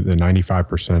 the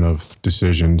 95% of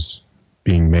decisions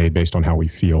being made based on how we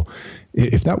feel,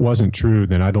 if that wasn't true,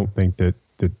 then I don't think that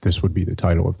this would be the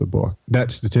title of the book.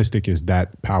 That statistic is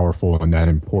that powerful and that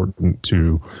important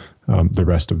to the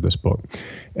rest of this book.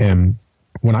 And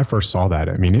when I first saw that,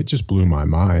 I mean, it just blew my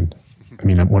mind. I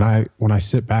mean, when I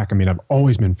sit back, I mean, I've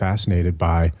always been fascinated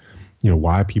by, you know,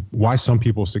 why some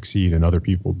people succeed and other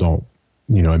people don't.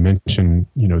 You know, I mentioned,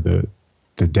 you know,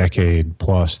 the decade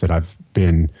plus that I've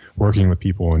been working with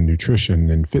people in nutrition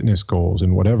and fitness goals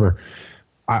and whatever.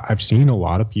 I've seen a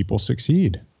lot of people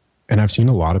succeed, and I've seen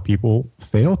a lot of people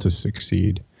fail to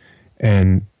succeed.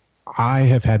 And I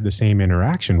have had the same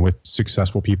interaction with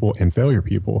successful people and failure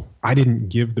people. I didn't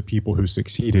give the people who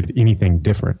succeeded anything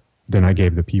different than I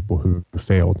gave the people who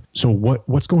failed. So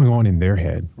what's going on in their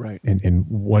head? Right. And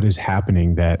what is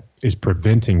happening that is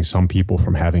preventing some people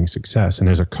from having success? And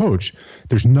as a coach,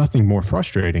 there's nothing more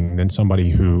frustrating than somebody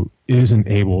who isn't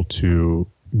able to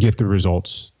get the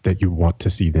results that you want to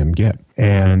see them get.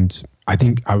 And I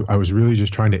think I was really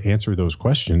just trying to answer those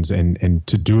questions and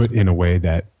to do it in a way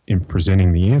that, in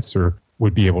presenting the answer,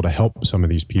 would be able to help some of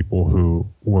these people who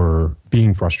were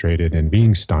being frustrated and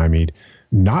being stymied,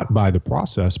 not by the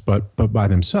process, but by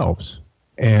themselves.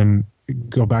 And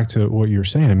go back to what you were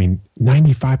saying. I mean,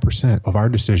 95% of our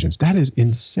decisions, that is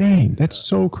insane. That's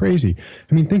so crazy.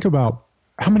 I mean, think about,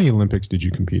 how many Olympics did you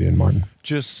compete in, Martin?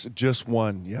 Just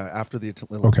one. Yeah. After the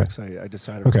Olympics, okay. I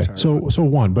decided to retire. So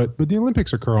one, but the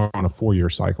Olympics occur on a 4-year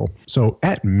cycle. So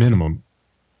at minimum,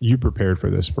 you prepared for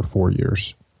this for 4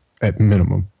 years at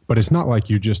minimum. But it's not like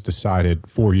you just decided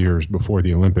 4 years before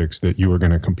the Olympics that you were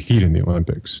going to compete in the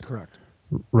Olympics. Correct.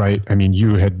 Right? I mean,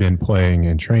 you had been playing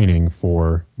and training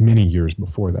for many years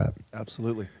before that.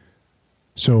 Absolutely.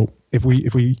 So if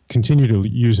we continue to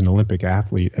use an Olympic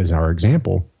athlete as our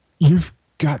example, you've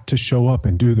got to show up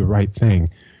and do the right thing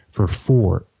for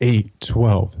 4, 8,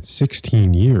 12,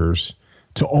 16 years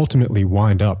to ultimately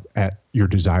wind up at your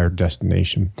desired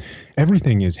destination.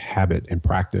 Everything is habit and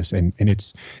practice, and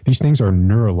it's, these things are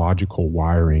neurological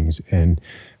wirings. And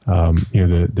you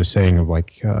know, the saying of,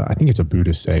 like, I think it's a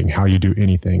Buddhist saying, how you do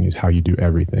anything is how you do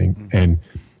everything. Mm-hmm. And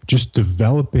just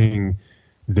developing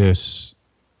this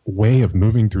way of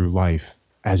moving through life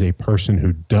as a person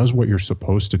who does what you're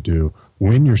supposed to do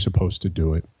when you're supposed to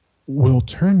do it will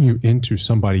turn you into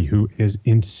somebody who is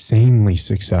insanely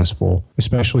successful,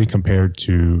 especially compared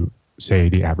to, say,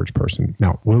 the average person.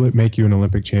 Now, will it make you an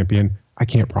Olympic champion? I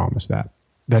can't promise that.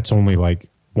 That's only like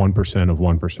 1% of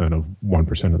 1% of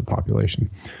 1% of the population.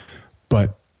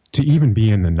 But to even be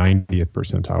in the 90th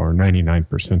percentile or 99th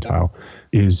percentile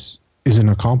is an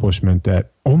accomplishment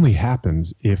that only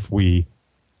happens if we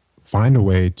find a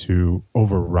way to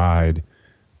override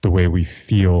the way we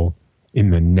feel in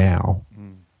the now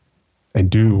and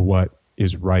do what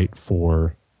is right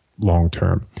for long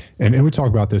term. And we talk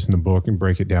about this in the book and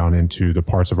break it down into the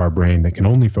parts of our brain that can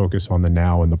only focus on the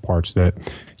now and the parts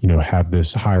that, you know, have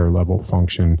this higher level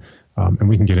function. And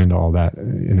we can get into all that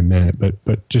in a minute.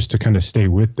 But just to kind of stay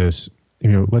with this, you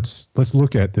know, let's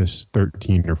look at this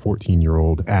 13 or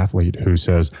 14-year-old athlete who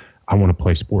says, I want to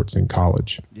play sports in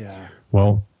college. Yeah.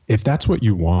 Well, if that's what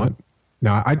you want,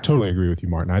 now I totally agree with you,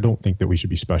 Martin. I don't think that we should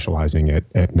be specializing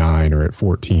at 9 or at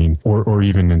 14 or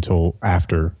even until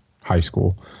after high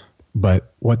school.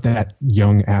 But what that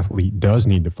young athlete does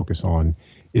need to focus on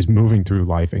is moving through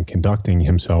life and conducting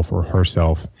himself or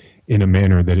herself in a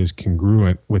manner that is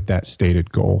congruent with that stated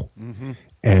goal. Mm-hmm.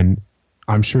 And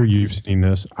I'm sure you've seen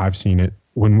this. I've seen it.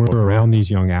 When we're around these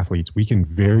young athletes, we can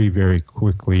very, very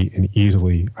quickly and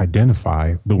easily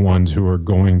identify the ones who are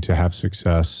going to have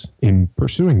success in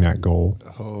pursuing that goal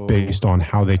based on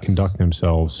how they conduct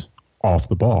themselves off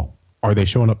the ball. Are they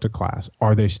showing up to class?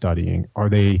 Are they studying? Are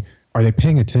they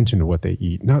paying attention to what they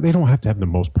eat? Now, they don't have to have the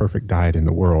most perfect diet in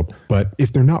the world, but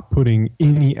if they're not putting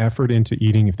any effort into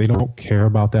eating, if they don't care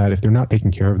about that, if they're not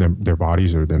taking care of their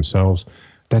bodies or themselves,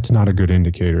 that's not a good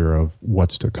indicator of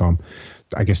what's to come.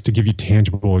 I guess to give you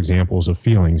tangible examples of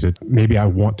feelings, maybe I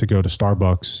want to go to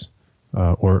Starbucks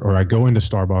or I go into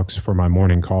Starbucks for my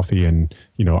morning coffee and,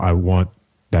 I want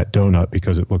that donut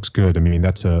because it looks good. I mean,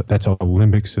 that's a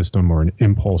limbic system or an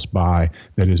impulse buy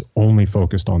that is only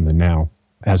focused on the now,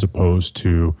 as opposed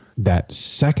to that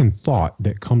second thought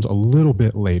that comes a little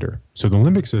bit later. So the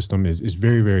limbic system is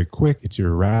very, very quick. It's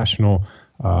irrational.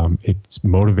 It's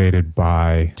motivated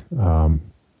by,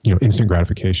 instant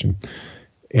gratification.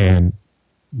 And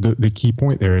the key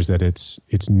point there is that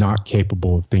it's not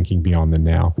capable of thinking beyond the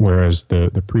now, whereas the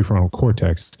prefrontal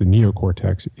cortex, the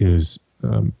neocortex, is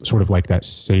sort of like that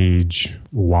sage,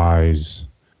 wise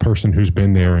person who's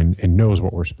been there and knows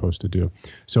what we're supposed to do.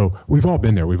 So we've all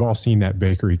been there. We've all seen that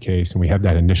bakery case, and we have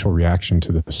that initial reaction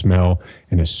to the smell.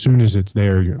 And as soon as it's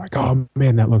there, you're like, oh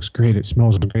man, that looks great. It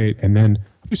smells great. And then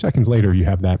a few seconds later, you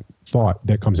have that thought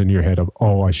that comes into your head of,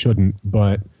 oh, I shouldn't,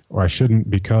 or I shouldn't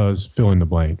because fill in the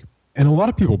blank. And a lot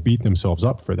of people beat themselves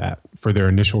up for that, for their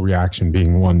initial reaction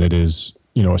being one that is,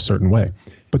 a certain way.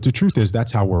 But the truth is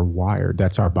that's how we're wired.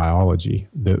 That's our biology.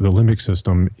 The limbic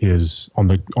system is on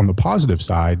the positive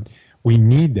side. We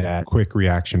need that quick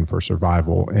reaction for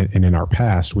survival. And in our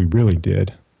past, we really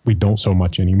did. We don't so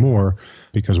much anymore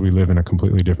because we live in a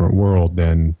completely different world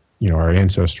than, our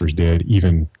ancestors did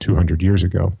even 200 years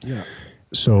ago. Yeah.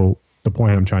 So the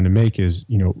point I'm trying to make is,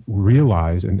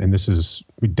 realize, and this is,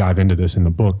 we dive into this in the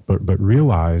book, but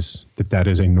realize that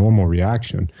is a normal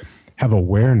reaction. Have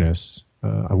awareness.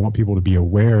 I want people to be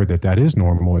aware that is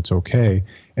normal. It's okay.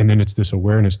 And then it's this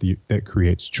awareness that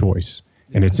creates choice.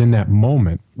 And it's in that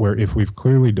moment where if we've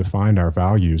clearly defined our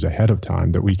values ahead of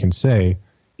time, that we can say,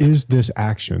 is this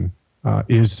action,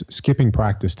 is skipping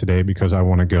practice today because I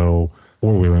want to go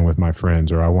four-wheeling with my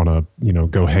friends, or I want to,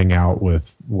 go hang out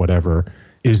with whatever,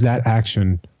 is that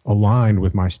action aligned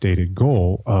with my stated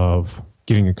goal of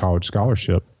getting a college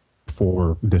scholarship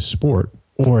for this sport?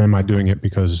 Or am I doing it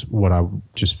because what I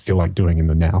just feel like doing in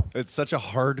the now? It's such a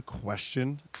hard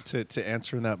question to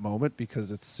answer in that moment because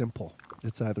it's simple.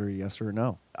 It's either a yes or a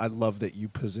no. I love that you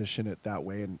position it that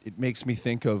way. And it makes me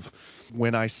think of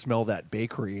when I smell that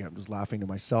bakery, I'm just laughing to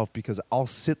myself because I'll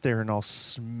sit there and I'll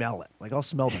smell it. Like I'll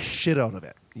smell the shit out of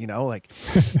it,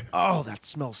 oh, that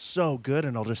smells so good.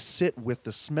 And I'll just sit with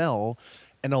the smell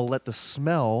and I'll let the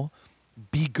smell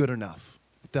be good enough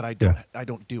that I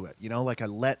don't do it. I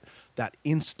let that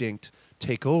instinct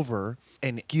take over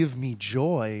and give me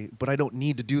joy, but I don't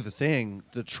need to do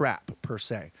the trap per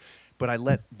se. But I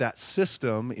let that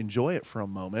system enjoy it for a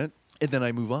moment, and then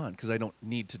I move on because I don't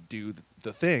need to do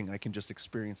the thing. I can just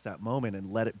experience that moment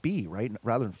and let it be, right?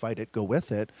 Rather than fight it, go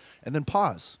with it, and then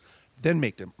pause, then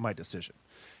make my decision.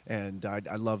 And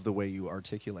I love the way you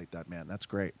articulate that, man. That's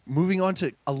great. Moving on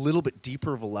to a little bit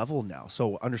deeper of a level now.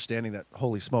 So understanding that,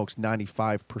 holy smokes,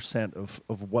 95%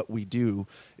 of what we do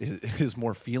is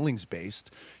more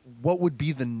feelings-based. What would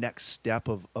be the next step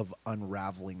of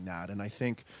unraveling that? And I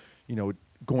think,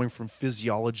 going from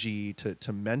physiology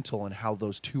to mental and how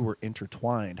those two are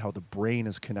intertwined, how the brain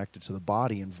is connected to the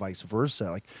body and vice versa.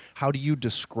 Like, how do you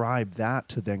describe that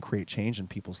to then create change in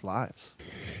people's lives?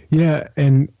 Yeah,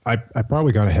 and I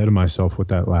probably got ahead of myself with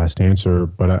that last answer,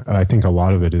 but I think a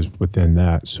lot of it is within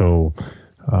that. So,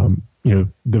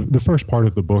 the first part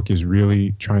of the book is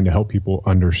really trying to help people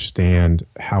understand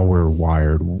how we're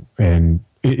wired, and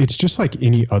it's just like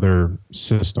any other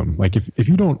system. Like if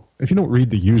you don't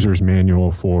read the user's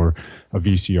manual for a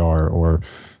VCR, or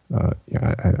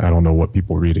I don't know what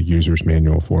people read a user's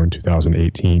manual for in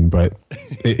 2018, but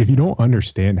if you don't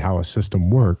understand how a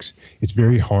system works, it's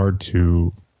very hard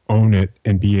to own it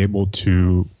and be able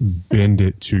to bend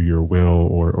it to your will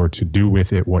or to do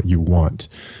with it what you want.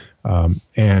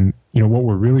 And what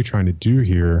we're really trying to do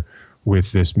here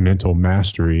with this mental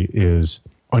mastery is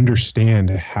understand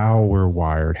how we're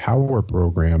wired, how we're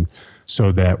programmed, so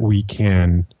that we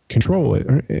can control it,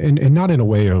 and not in a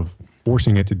way of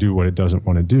forcing it to do what it doesn't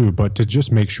want to do, but to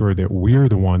just make sure that we're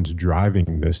the ones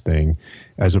driving this thing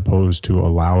as opposed to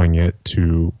allowing it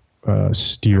to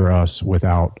steer us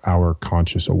without our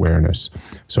conscious awareness.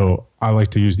 So I like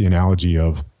to use the analogy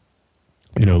of,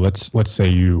 let's say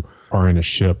you are in a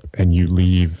ship and you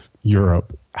leave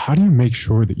Europe. How do you make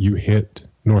sure that you hit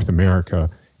North America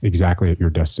exactly at your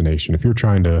destination? If you're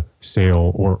trying to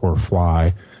sail or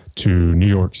fly to New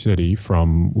York City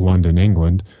from London,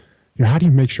 England, how do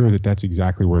you make sure that that's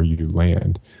exactly where you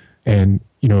land? And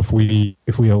if we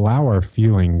allow our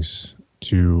feelings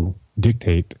to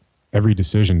dictate every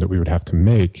decision that we would have to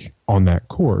make on that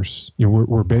course,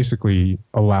 we're basically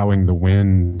allowing the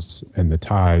winds and the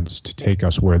tides to take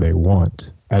us where they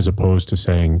want, as opposed to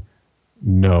saying,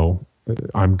 no,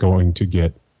 I'm going to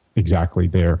get exactly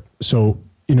there. So,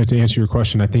 to answer your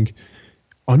question, I think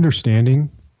understanding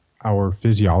our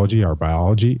physiology, our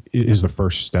biology is the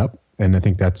first step. And I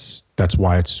think that's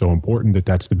why it's so important that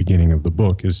that's the beginning of the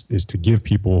book is to give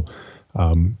people,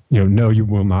 no, you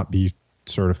will not be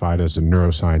certified as a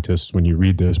neuroscientist when you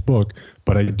read this book,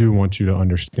 but I do want you to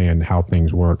understand how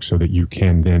things work so that you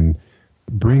can then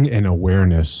bring an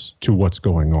awareness to what's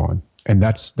going on. And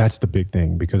that's the big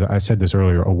thing, because I said this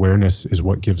earlier, awareness is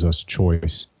what gives us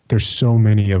choice. There's so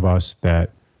many of us that,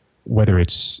 whether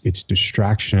it's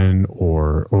distraction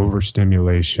or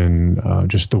overstimulation,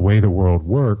 just the way the world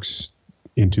works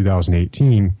in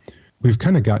 2018, we've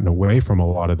kind of gotten away from a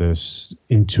lot of this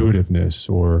intuitiveness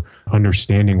or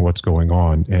understanding what's going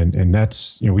on. And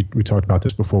that's, we talked about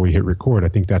this before we hit record. I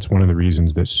think that's one of the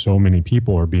reasons that so many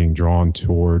people are being drawn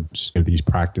towards these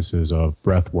practices of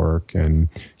breath work and,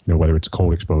 whether it's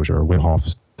cold exposure or Wim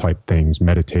Hof type things,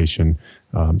 meditation,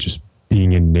 just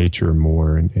being in nature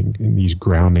more and these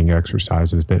grounding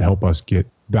exercises that help us get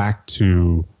back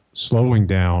to slowing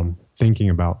down, thinking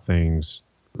about things,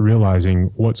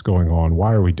 realizing what's going on,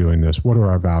 why are we doing this, what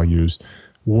are our values,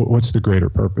 what's the greater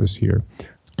purpose here.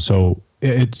 So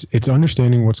it's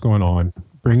understanding what's going on,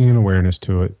 bringing an awareness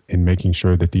to it, and making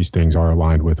sure that these things are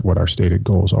aligned with what our stated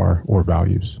goals are or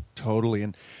values. Totally.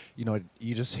 And,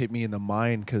 you just hit me in the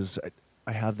mind, because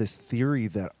I have this theory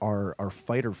that our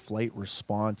fight or flight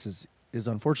response is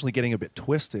unfortunately getting a bit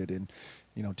twisted. And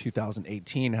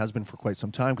 2018 has been for quite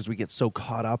some time, because we get so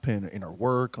caught up in our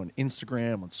work, on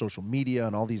Instagram, on social media,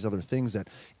 and all these other things that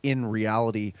in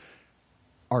reality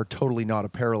are totally not a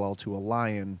parallel to a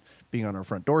lion being on our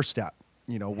front doorstep.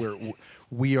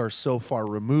 We are so far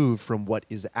removed from what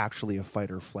is actually a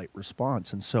fight or flight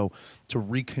response. And so to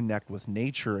reconnect with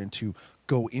nature and to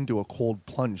go into a cold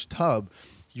plunge tub,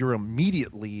 you're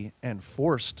immediately and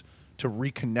forced to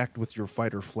reconnect with your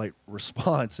fight or flight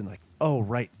response and oh,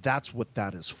 right, that's what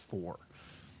that is for.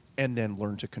 And then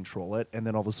learn to control it. And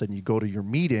then all of a sudden you go to your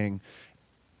meeting,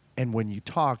 and when you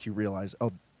talk, you realize,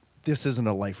 oh, this isn't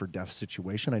a life or death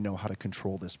situation. I know how to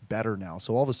control this better now.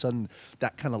 So all of a sudden,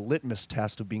 that kind of litmus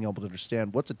test of being able to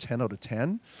understand what's a 10 out of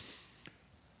 10.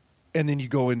 And then you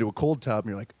go into a cold tub and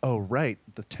you're like, oh, right,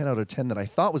 the 10 out of 10 that I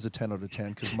thought was a 10 out of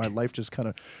 10, because my life just kind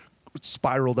of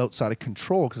spiraled outside of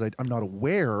control because I'm not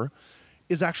aware,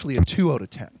 is actually a 2 out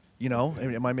of 10.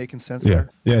 Am I making sense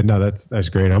there? Yeah, no, that's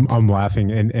great. I'm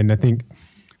laughing. And I think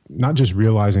not just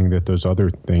realizing that those other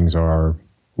things are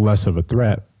less of a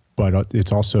threat, but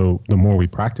it's also the more we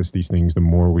practice these things, the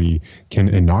more we can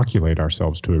inoculate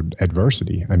ourselves to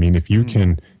adversity. I mean, if you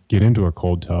can get into a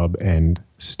cold tub and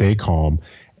stay calm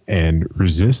and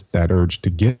resist that urge to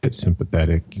get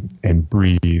sympathetic and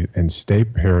breathe and stay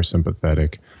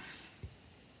parasympathetic,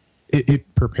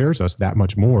 it prepares us that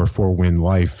much more for when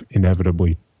life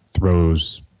inevitably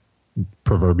throws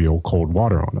proverbial cold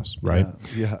water on us, right?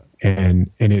 Yeah.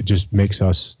 And it just makes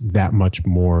us that much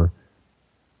more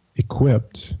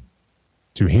equipped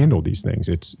to handle these things.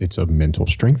 It's a mental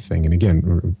strength thing. And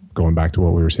again, going back to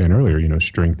what we were saying earlier,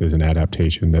 strength is an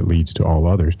adaptation that leads to all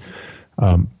others.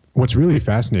 What's really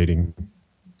fascinating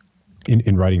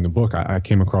in writing the book, I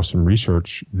came across some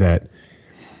research that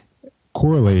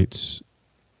correlates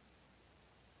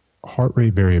heart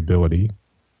rate variability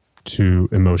to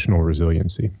emotional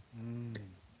resiliency.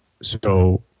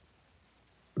 So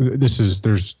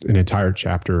there's an entire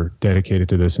chapter dedicated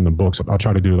to this in the book. So I'll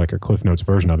try to do like a Cliff Notes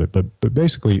version of it. But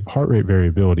basically, heart rate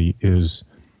variability is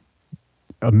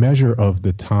a measure of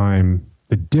the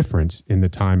difference in the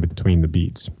time between the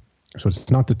beats. So it's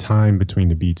not the time between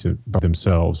the beats by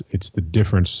themselves. It's the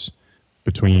difference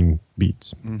between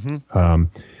beats.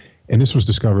 And this was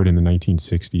discovered in the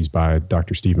 1960s by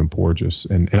Dr. Stephen Porges.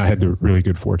 And I had the really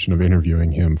good fortune of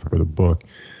interviewing him for the book.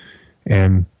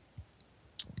 And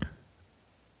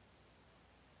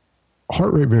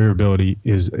heart rate variability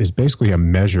is basically a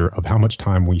measure of how much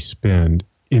time we spend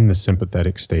in the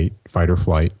sympathetic state, fight or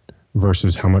flight,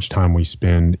 versus how much time we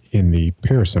spend in the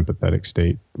parasympathetic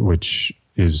state, which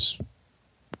is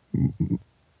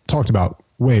talked about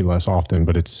way less often,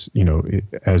 but it's,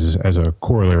 as a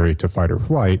corollary to fight or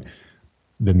flight,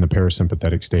 then the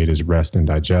parasympathetic state is rest and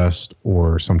digest,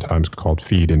 or sometimes called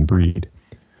feed and breed.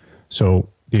 So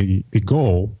the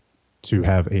goal to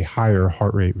have a higher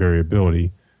heart rate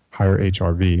variability, higher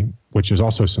HRV, which is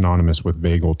also synonymous with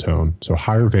vagal tone. So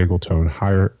higher vagal tone,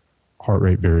 higher heart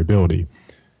rate variability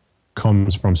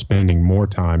comes from spending more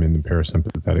time in the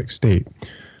parasympathetic state.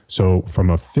 So from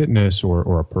a fitness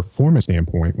or a performance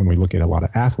standpoint, when we look at a lot of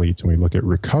athletes and we look at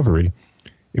recovery,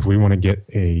 if we want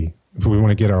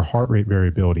to get our heart rate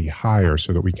variability higher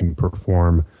so that we can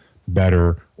perform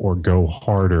better or go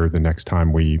harder the next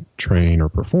time we train or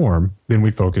perform, then we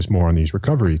focus more on these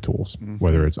recovery tools,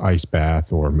 whether it's ice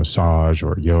bath or massage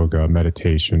or yoga,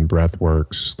 meditation, breath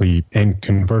work, sleep. And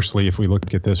conversely, if we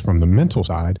look at this from the mental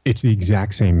side, it's the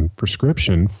exact same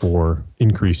prescription for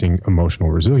increasing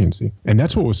emotional resiliency. And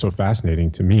that's what was so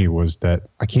fascinating to me, was that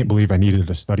I can't believe I needed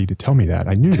a study to tell me that.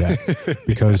 I knew that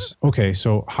because, okay,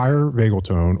 so higher vagal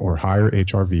tone or higher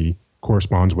HRV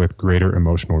corresponds with greater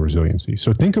emotional resiliency.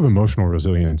 So think of emotional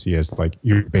resiliency as like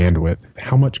your bandwidth.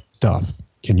 How much stuff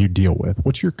can you deal with?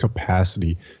 What's your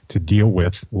capacity to deal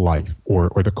with life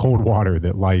or the cold water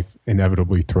that life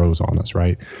inevitably throws on us,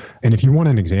 right? And if you want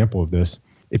an example of this,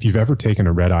 if you've ever taken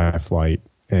a red-eye flight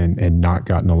and not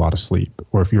gotten a lot of sleep,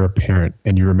 or if you're a parent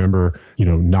and you remember,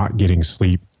 not getting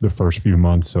sleep the first few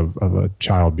months of a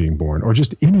child being born, or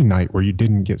just any night where you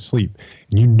didn't get sleep,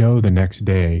 and the next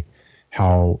day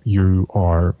how you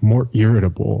are more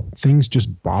irritable. Things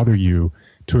just bother you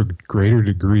to a greater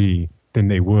degree than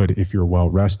they would if you're well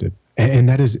rested. And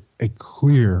that is a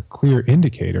clear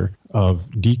indicator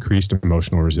of decreased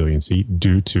emotional resiliency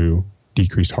due to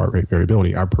decreased heart rate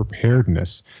variability. Our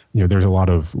preparedness, there's a lot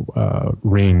of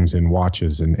rings and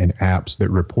watches and apps that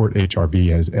report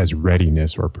HRV as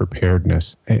readiness or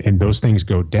preparedness. And those things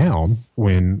go down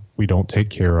when we don't take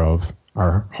care of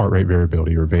our heart rate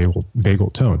variability or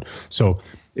vagal tone. So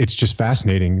it's just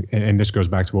fascinating. And this goes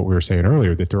back to what we were saying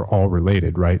earlier, that they're all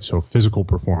related, right? So physical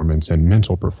performance and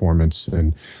mental performance,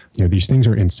 and these things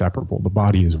are inseparable. The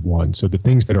body is one. So the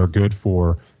things that are good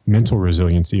for mental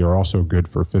resiliency are also good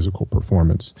for physical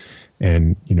performance.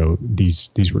 And,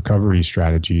 these recovery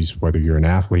strategies, whether you're an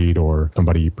athlete or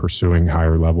somebody pursuing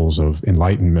higher levels of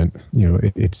enlightenment,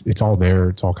 it's all there.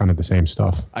 It's all kind of the same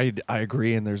stuff. I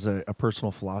agree. And there's a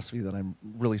personal philosophy that I'm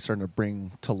really starting to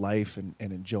bring to life and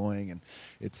enjoying. And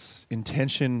it's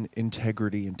intention,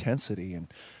 integrity, intensity. And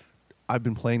I've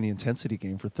been playing the intensity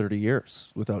game for 30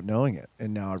 years without knowing it.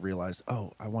 And now I realize,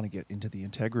 I want to get into the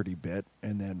integrity bit,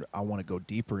 and then I want to go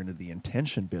deeper into the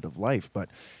intention bit of life. But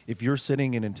if you're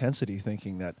sitting in intensity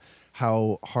thinking that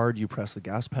how hard you press the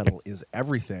gas pedal is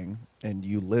everything, and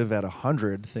you live at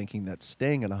 100 thinking that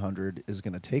staying at 100 is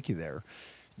going to take you there,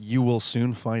 you will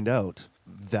soon find out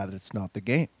that it's not the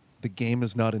game. The game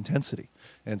is not intensity.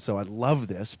 And so I love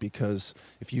this, because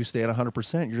if you stay at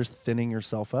 100%, you're just thinning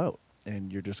yourself out.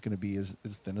 And you're just going to be as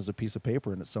thin as a piece of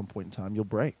paper, and at some point in time you'll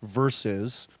break.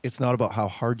 Versus, it's not about how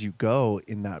hard you go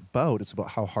in that bout, it's about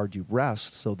how hard you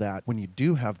rest, so that when you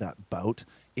do have that bout,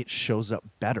 it shows up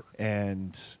better.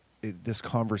 And this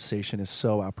conversation is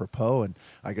so apropos, and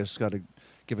I just got to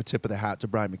give a tip of the hat to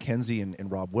Brian McKenzie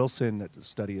and Rob Wilson, that the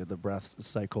study of the breath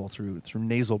cycle through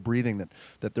nasal breathing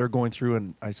that they're going through,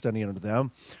 and I study under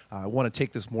them. I want to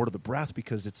take this more to the breath,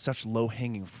 because it's such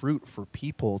low-hanging fruit for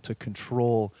people to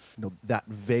control, that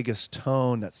vagus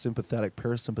tone, that sympathetic,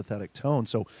 parasympathetic tone.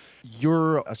 So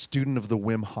you're a student of the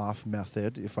Wim Hof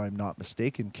method, if I'm not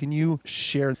mistaken. Can you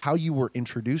share how you were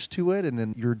introduced to it, and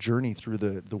then your journey through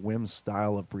the Wim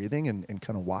style of breathing, and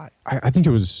kind of why? I think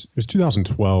it was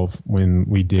 2012 when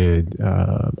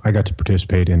I got to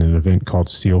participate in an event called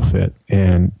SEAL Fit.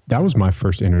 And that was my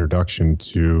first introduction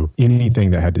to anything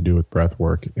that had to do with breath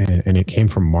work. And it came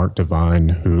from Mark Devine,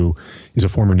 who is a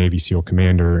former Navy SEAL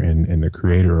commander and the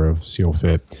creator of SEAL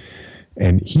Fit.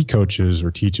 And he coaches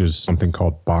or teaches something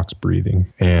called box breathing.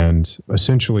 And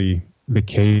essentially the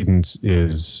cadence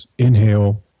is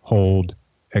inhale, hold,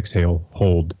 exhale,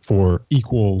 hold for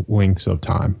equal lengths of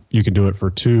time. You can do it for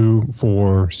 2,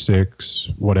 4, 6,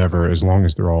 whatever, as long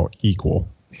as they're all equal.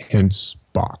 Hence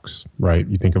box, right?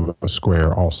 You think of a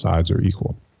square, all sides are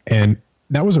equal. And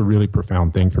that was a really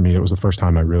profound thing for me. It was the first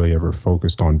time I really ever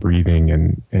focused on breathing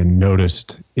and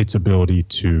noticed its ability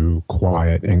to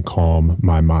quiet and calm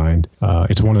my mind.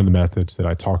 It's one of the methods that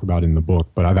I talk about in the book,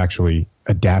 but I've actually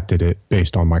adapted it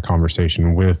based on my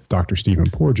conversation with Dr. Stephen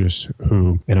Porges,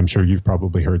 who, and I'm sure you've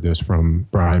probably heard this from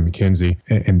Brian McKenzie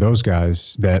and those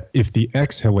guys, that if the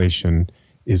exhalation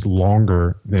is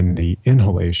longer than the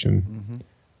inhalation,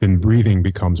 then breathing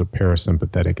becomes a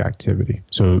parasympathetic activity.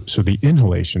 So the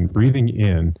inhalation, breathing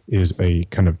in, is a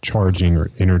kind of charging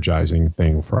or energizing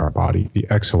thing for our body. The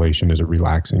exhalation is a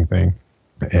relaxing thing.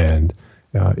 And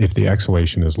if the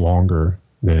exhalation is longer,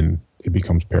 then it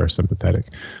becomes parasympathetic.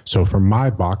 So for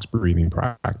my box breathing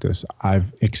practice,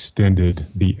 I've extended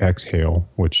the exhale,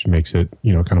 which makes it,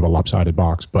 kind of a lopsided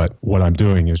box. But what I'm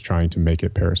doing is trying to make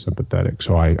it parasympathetic.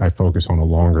 So I focus on a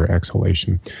longer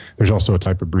exhalation. There's also a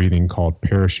type of breathing called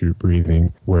parachute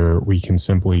breathing, where we can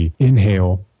simply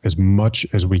inhale as much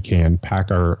as we can,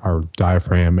 pack our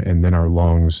diaphragm and then our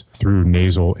lungs through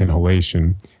nasal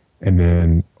inhalation, and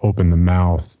then open the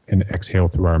mouth and exhale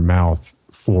through our mouth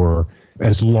for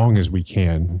as long as we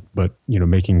can, but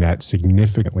making that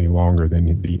significantly longer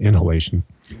than the inhalation.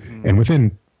 And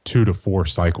within 2 to 4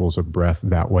 cycles of breath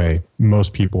that way,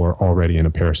 most people are already in a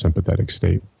parasympathetic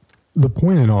state. The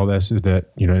point in all this is that,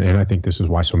 and I think this is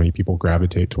why so many people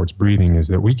gravitate towards breathing, is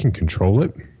that we can control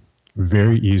it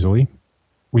very easily.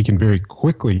 We can very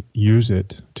quickly use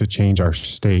it to change our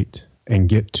state and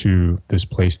get to this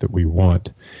place that we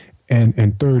want.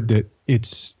 And third, that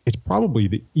it's probably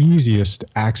the easiest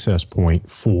access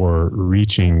point for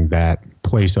reaching that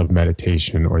place of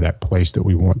meditation, or that place that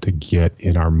we want to get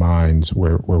in our minds,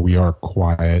 where we are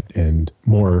quiet and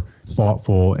more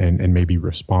thoughtful and maybe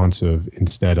responsive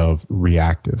instead of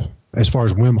reactive. As far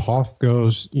as Wim Hof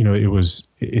goes,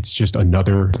 it's just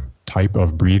another type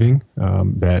of breathing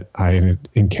that I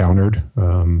encountered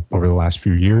over the last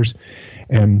few years.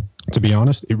 And to be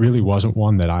honest, it really wasn't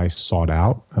one that I sought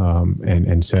out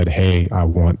and said, hey, I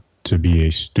want to be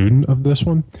a student of this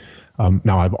one.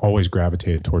 Now, I've always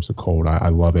gravitated towards the cold. I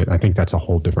love it. I think that's a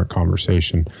whole different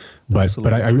conversation. But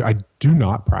I do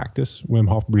not practice Wim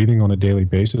Hof breathing on a daily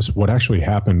basis. What actually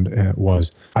happened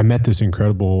was I met this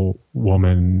incredible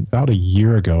woman about a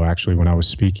year ago, actually, when I was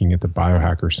speaking at the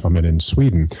Biohacker Summit in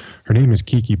Sweden. Her name is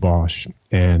Kiki Bosch,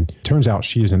 and it turns out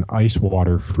she is an ice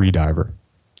water freediver.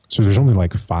 So there's only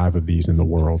like 5 of these in the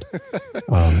world.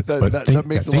 That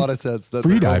makes a lot of sense.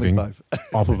 Freediving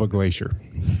off of a glacier.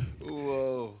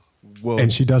 Whoa.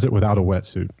 And she does it without a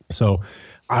wetsuit. So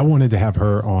I wanted to have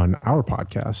her on our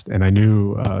podcast. And I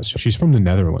knew she's from the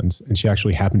Netherlands, and she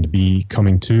actually happened to be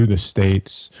coming to the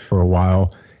States for a while.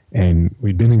 And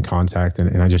we'd been in contact,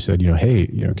 and I just said, hey,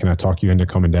 can I talk you into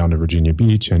coming down to Virginia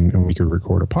Beach and we could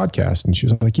record a podcast? And she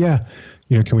was like, yeah,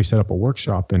 can we set up a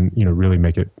workshop and, really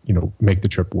make it, make the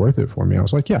trip worth it for me? I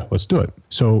was like, yeah, let's do it.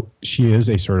 So she is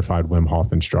a certified Wim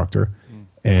Hof instructor.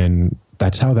 And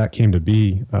that's how that came to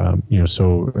be.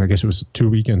 So I guess it was 2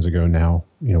 weekends ago now,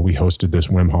 we hosted this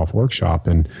Wim Hof workshop,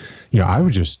 and,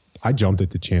 I jumped at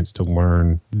the chance to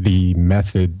learn the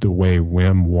method the way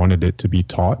Wim wanted it to be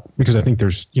taught, because I think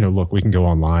there's, look, we can go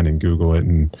online and Google it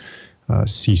and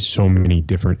see so many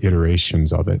different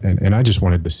iterations of it. And I just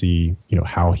wanted to see,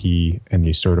 how he and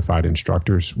the certified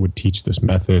instructors would teach this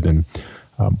method. And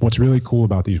what's really cool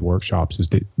about these workshops is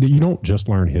that you don't just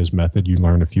learn his method, you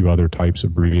learn a few other types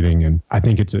of breathing. And I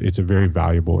think it's a very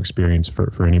valuable experience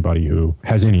for anybody who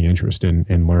has any interest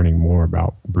in learning more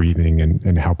about breathing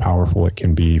and how powerful it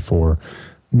can be for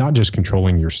not just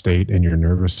controlling your state and your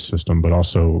nervous system, but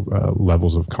also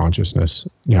levels of consciousness.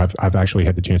 I've actually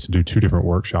had the chance to do 2 different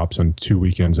workshops on 2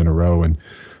 weekends in a row. And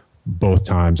both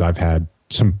times I've had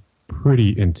some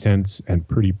pretty intense and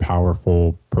pretty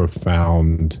powerful,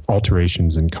 profound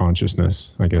alterations in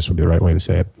consciousness, I guess would be the right way to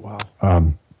say it. Wow.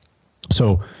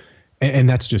 And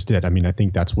that's just it. I mean, I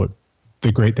think that's what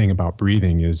the great thing about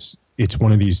breathing is. It's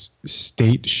one of these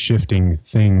state shifting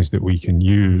things that we can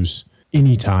use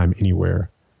anytime, anywhere.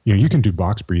 You can do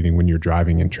box breathing when you're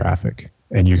driving in traffic,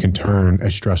 and you can turn a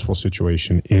stressful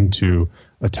situation into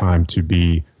a time to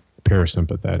be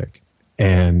parasympathetic.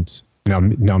 And now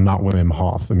not Wim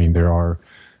Hof. I mean, there are,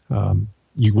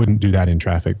 you wouldn't do that in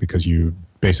traffic because you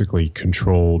basically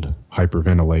controlled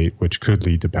hyperventilate, which could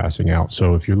lead to passing out.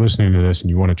 So if you're listening to this and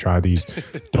you want to try these,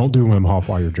 don't do Wim Hof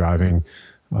while you're driving,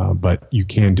 but you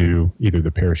can do either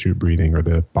the parachute breathing or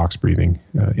the box breathing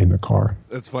in the car.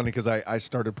 It's funny because I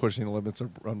started pushing the limits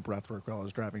on breath work while I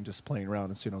was driving, just playing around.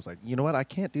 And soon I was like, you know what? I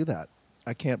can't do that.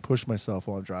 I can't push myself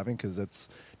while I'm driving because it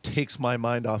takes my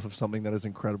mind off of something that is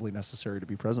incredibly necessary to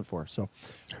be present for. So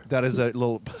that is a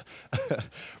little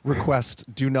request.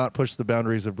 Do not push the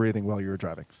boundaries of breathing while you're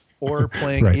driving or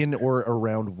playing right. in or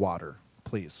around water,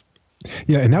 please.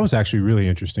 Yeah, and that was actually really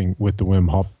interesting with the Wim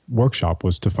Hof workshop,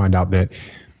 was to find out that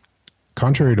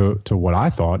contrary to what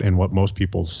I thought and what most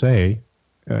people say,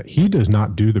 he does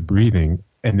not do the breathing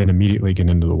and then immediately get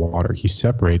into the water. He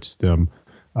separates them.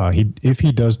 If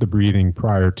he does the breathing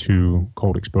prior to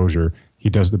cold exposure, he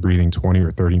does the breathing 20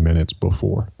 or 30 minutes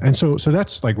before. And so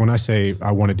that's like when I say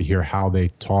I wanted to hear how they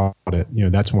taught it,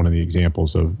 that's one of the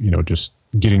examples of, just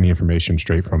getting the information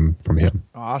straight from him.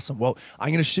 Awesome. Well, I'm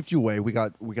going to shift you away. We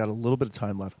got a little bit of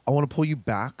time left. I want to pull you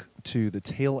back to the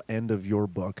tail end of your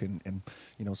book and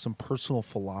some personal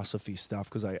philosophy stuff,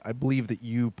 because I believe that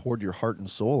you poured your heart and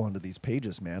soul onto these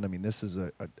pages, man. I mean, this is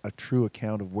a true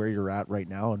account of where you're at right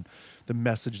now and the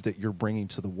message that you're bringing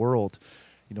to the world.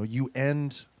 You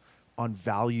end on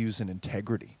values and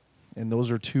integrity. And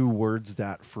those are two words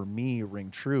that for me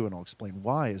ring true, and I'll explain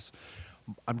why.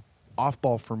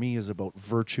 Off-ball for me is about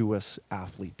virtuous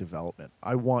athlete development.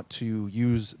 I want to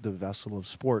use the vessel of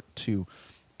sport to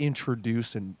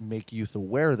introduce and make youth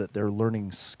aware that they're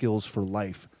learning skills for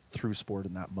life through sport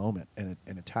in that moment, and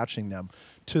attaching them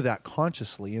to that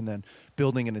consciously, and then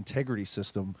building an integrity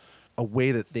system, a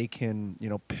way that they can,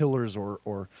 pillars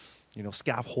or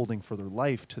scaffolding for their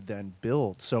life to then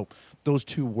build. So those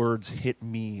two words hit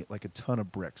me like a ton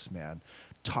of bricks, man.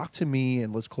 Talk to me,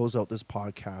 and let's close out this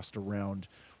podcast around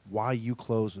why you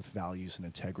close with values and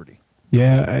integrity.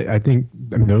 Yeah, I think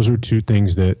those are two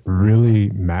things that really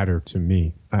matter to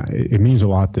me. It means a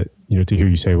lot that, to hear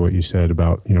you say what you said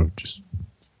about, just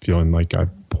feeling like I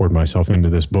poured myself into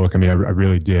this book. I mean, I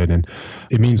really did. And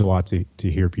it means a lot to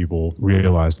hear people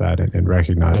realize that and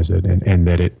recognize it, and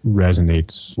that it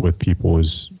resonates with people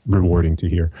is rewarding to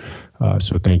hear.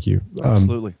 So thank you.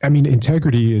 Absolutely.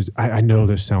 Integrity is, I know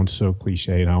this sounds so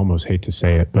cliche and I almost hate to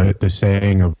say it, but the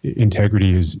saying of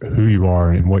integrity is who you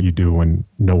are and what you do when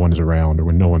no one's around or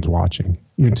when no one's watching.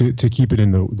 To keep it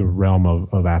in the realm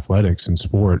of athletics and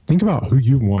sport, think about who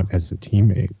you want as a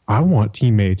teammate. I want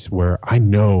teammates where I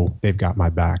know they've got my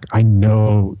back. I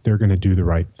know they're going to do the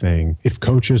right thing. If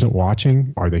coach isn't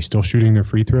watching, are they still shooting their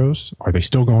free throws? Are they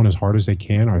still going as hard as they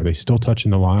can? Are they still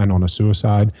touching the line on a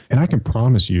suicide? And I can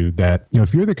promise you that,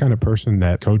 if you're the kind of person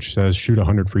that coach says shoot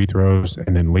 100 free throws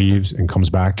and then leaves and comes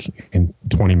back in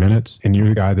 20 minutes, and you're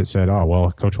the guy that said, oh,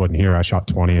 well, coach wasn't here, I shot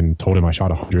 20 and told him I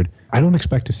shot 100, I don't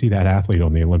expect to see that athlete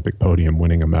on the Olympic podium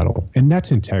winning a medal. And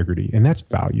that's integrity, and that's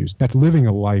values. That's living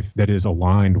a life that is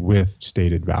aligned with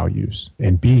stated values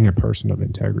and being a person of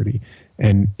integrity.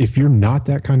 And if you're not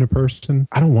that kind of person,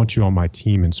 I don't want you on my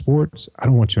team in sports. I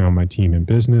don't want you on my team in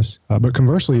business. But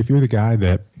conversely, if you're the guy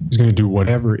that is going to do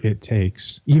whatever it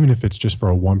takes, even if it's just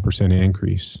for a 1%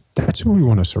 increase, that's who we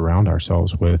want to surround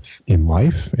ourselves with in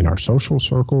life, in our social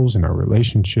circles, in our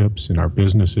relationships, in our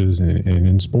businesses, and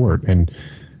in sport. And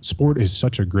sport is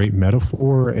such a great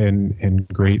metaphor and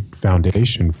great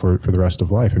foundation for the rest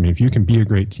of life. I mean, if you can be a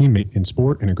great teammate in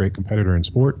sport and a great competitor in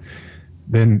sport,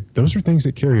 then those are things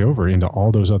that carry over into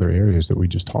all those other areas that we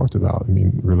just talked about. I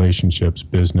mean, relationships,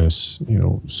 business,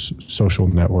 social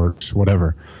networks,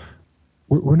 whatever.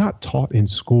 We're not taught in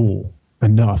school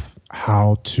enough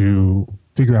how to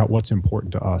figure out what's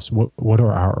important to us. What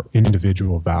are our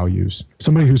individual values?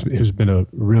 Somebody who's been a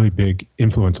really big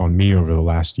influence on me over the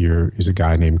last year is a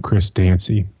guy named Chris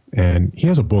Dancy. And he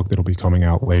has a book that'll be coming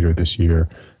out later this year.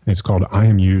 And it's called I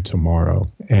Am You Tomorrow.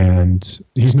 And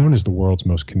he's known as the world's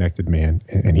most connected man.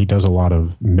 And he does a lot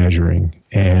of measuring.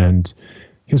 And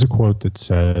he has a quote that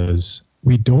says,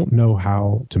 we don't know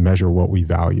how to measure what we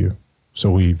value,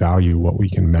 so we value what we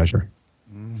can measure.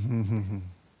 Mm-hmm.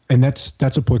 And that's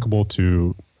applicable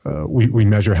to we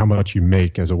measure how much you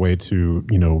make as a way to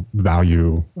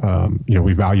value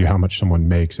we value how much someone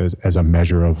makes as a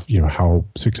measure of how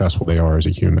successful they are as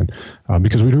a human,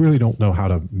 because we really don't know how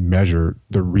to measure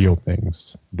the real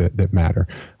things that matter.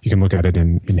 You can look at it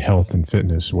in health and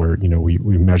fitness, where we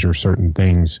measure certain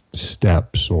things,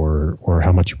 steps or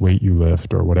how much weight you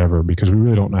lift or whatever, because we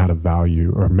really don't know how to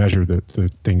value or measure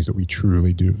the things that we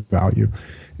truly do value.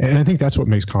 And I think that's what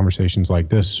makes conversations like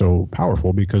this so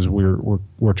powerful, because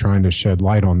we're trying to shed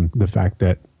light on the fact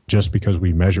that just because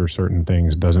we measure certain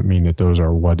things doesn't mean that those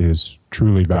are what is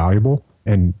truly valuable.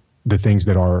 And the things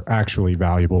that are actually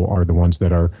valuable are the ones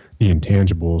that are the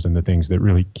intangibles and the things that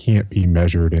really can't be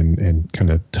measured and kind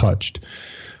of touched.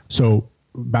 So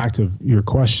back to your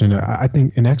question, I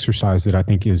think an exercise that I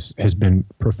think has been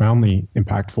profoundly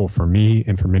impactful for me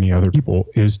and for many other people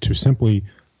is to simply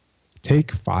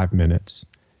take 5 minutes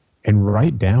and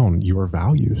write down your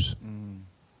values.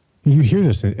 You hear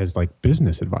this as like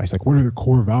business advice, like what are the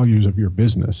core values of your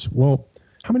business? Well,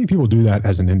 how many people do that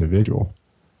as an individual?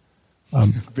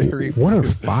 What are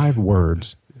 5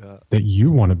 words that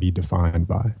you want to be defined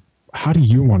by? How do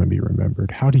you want to be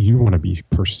remembered? How do you want to be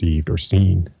perceived or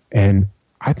seen? And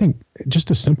I think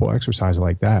just a simple exercise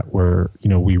like that where,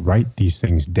 we write these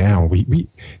things down. We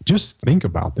just think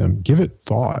about them, give it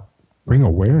thought, bring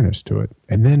awareness to it,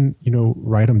 and then,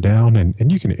 write them down,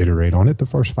 and you can iterate on it. The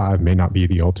first 5 may not be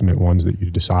the ultimate ones that you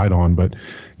decide on, but,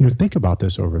 think about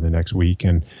this over the next week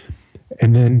and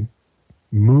then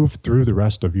move through the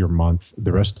rest of your month,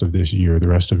 the rest of this year, the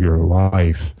rest of your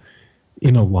life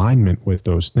in alignment with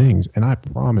those things. And I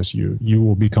promise you, you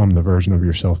will become the version of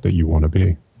yourself that you want to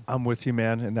be. I'm with you,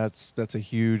 man. And that's a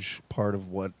huge part of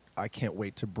what I can't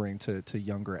wait to bring to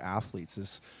younger athletes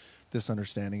is this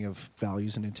understanding of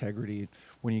values and integrity.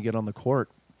 When you get on the court,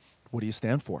 what do you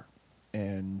stand for?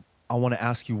 And I want to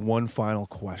ask you one final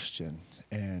question.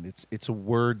 And it's a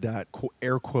word that,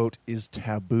 air quote, is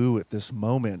taboo at this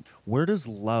moment. Where does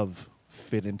love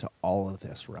fit into all of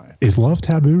this, Ryan? Is love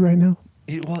taboo right now?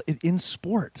 In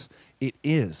sport, it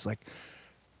is. Like,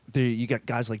 you got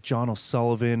guys like John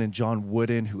O'Sullivan and John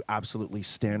Wooden who absolutely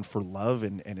stand for love,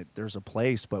 and there's a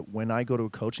place. But when I go to a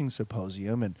coaching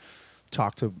symposium and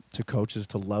talk to coaches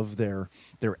to love their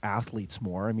athletes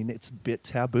more, I mean, it's a bit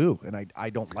taboo, and I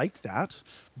don't like that.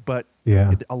 But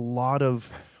a lot of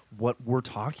what we're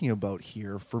talking about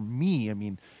here, for me, I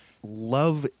mean,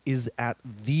 love is at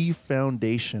the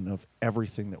foundation of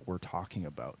everything that we're talking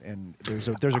about. And there's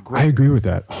a great... I agree with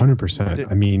that 100%.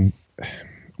 I mean,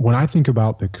 when I think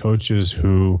about the coaches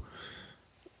who,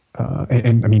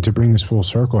 and I mean, to bring this full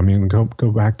circle, I mean, go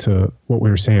back to what we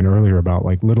were saying earlier about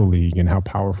like Little League and how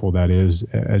powerful that is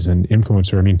as an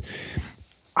influencer. I mean,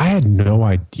 I had no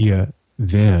idea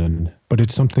then, but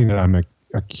it's something that I'm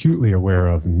acutely aware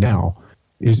of now,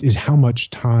 is how much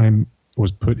time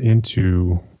was put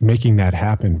into making that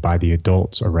happen by the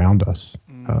adults around us.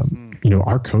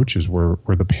 Our coaches were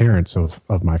the parents of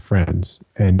my friends.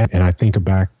 And I think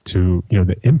back to,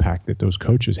 the impact that those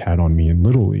coaches had on me in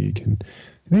Little League. And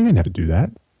they didn't have to do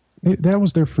that. That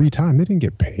was their free time. They didn't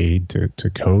get paid to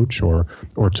coach or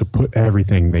to put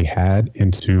everything they had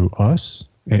into us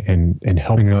and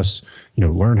helping us,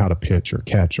 learn how to pitch or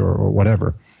catch or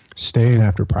whatever, staying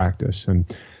after practice.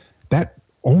 And that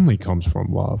only comes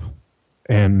from love.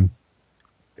 And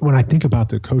when I think about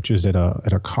the coaches at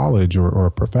a college or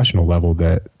a professional level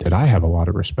that I have a lot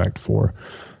of respect for,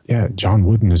 John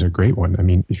Wooden is a great one. I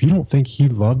mean, if you don't think he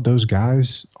loved those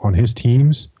guys on his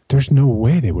teams, there's no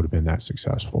way they would have been that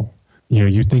successful.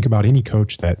 You think about any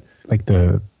coach that, like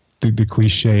the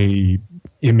cliche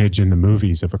image in the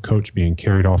movies of a coach being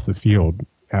carried off the field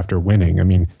after winning. I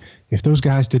mean, if those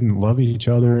guys didn't love each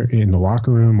other in the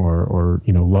locker room or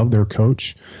love their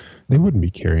coach, they wouldn't be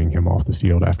carrying him off the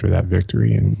field after that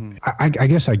victory. And I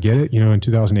guess I get it. In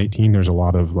 2018, there's a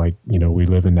lot of we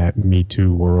live in that Me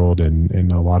Too world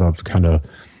and a lot of kind of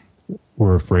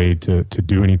we're afraid to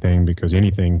do anything because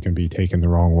anything can be taken the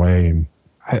wrong way. And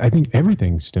I think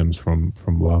everything stems from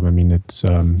love. I mean, it's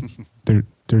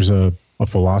there's a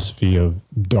philosophy of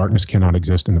darkness cannot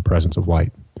exist in the presence of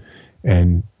light,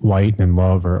 and light and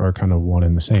love are kind of one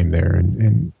and the same there.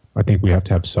 And I think we have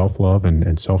to have self-love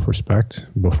and self-respect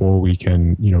before we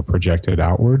can, project it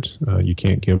outwards. You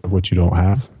can't give what you don't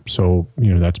have. So,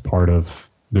 that's part of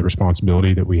the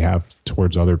responsibility that we have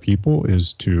towards other people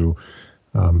is to,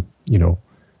 when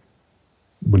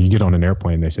you get on an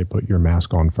airplane, they say, put your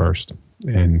mask on first.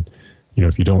 And,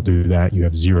 if you don't do that, you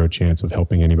have zero chance of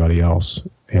helping anybody else.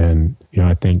 And,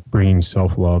 I think bringing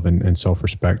self-love and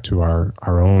self-respect to our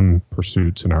own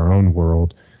pursuits in our own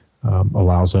world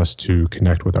allows us to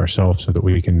connect with ourselves so that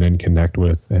we can then connect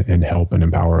with and help and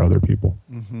empower other people.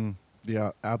 Mm-hmm.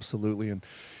 Yeah, absolutely. And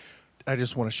I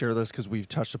just want to share this because we've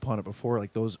touched upon it before.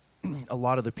 Like a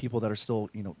lot of the people that are still,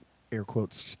 air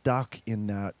quotes, stuck in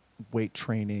that weight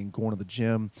training, going to the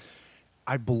gym,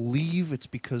 I believe it's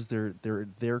because they're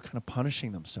kind of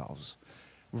punishing themselves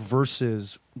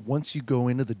versus once you go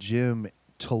into the gym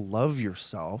to love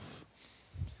yourself,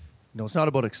 it's not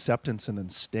about acceptance and then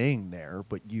staying there,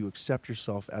 but you accept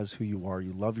yourself as who you are.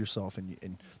 You love yourself,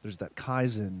 and there's that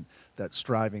Kaizen, that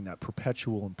striving, that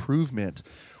perpetual improvement.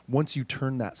 Once you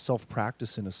turn that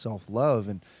self-practice into self-love,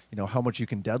 and how much you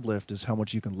can deadlift is how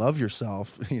much you can love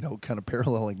yourself. Kind of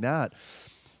paralleling that,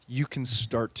 you can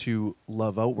start to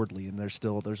love outwardly. And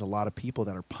there's a lot of people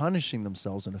that are punishing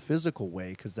themselves in a physical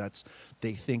way because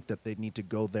they think that they need to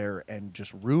go there and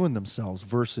just ruin themselves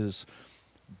versus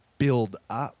build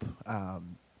up.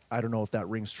 I don't know if that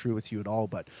rings true with you at all,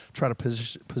 but try to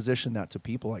position that to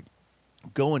people like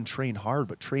go and train hard,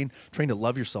 but train to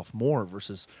love yourself more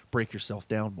versus break yourself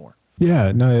down more.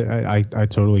 Yeah, no, I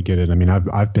totally get it. I mean,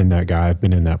 I've been that guy. I've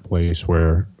been in that place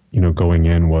where, going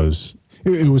in was,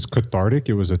 it was cathartic.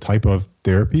 It was a type of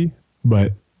therapy,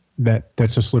 but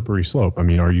that's a slippery slope. I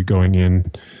mean, are you going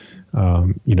in,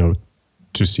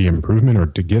 to see improvement or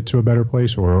to get to a better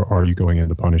place, or are you going in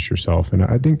to punish yourself? And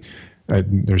I think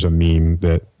there's a meme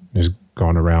that has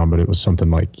gone around, but it was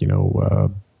something like,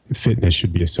 fitness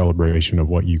should be a celebration of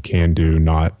what you can do,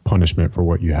 not punishment for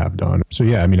what you have done. So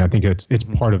yeah, I mean, I think it's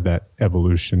part of that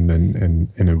evolution and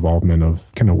involvement of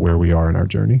kind of where we are in our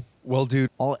journey. Well, dude,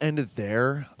 I'll end it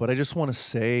there, but I just want to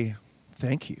say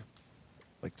thank you.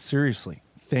 Like, seriously,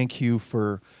 thank you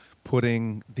for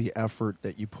putting the effort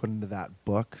that you put into that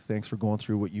book. Thanks for going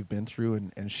through what you've been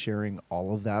through and sharing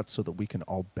all of that so that we can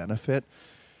all benefit.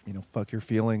 Fuck Your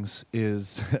Feelings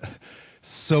is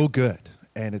so good.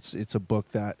 And it's a book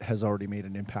that has already made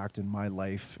an impact in my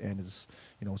life and is,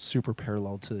 super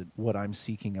parallel to what I'm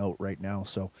seeking out right now.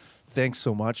 So thanks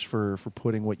so much for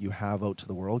putting what you have out to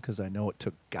the world, because I know it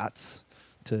took guts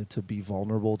to be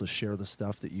vulnerable, to share the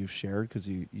stuff that you've shared, because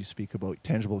you speak about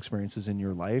tangible experiences in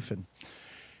your life, and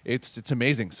it's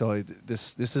amazing. So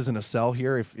this isn't a sell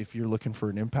here. If you're looking for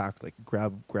an impact, like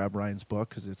grab Ryan's book,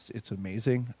 because it's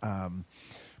amazing.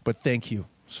 But thank you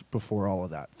before all of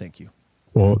that. Thank you.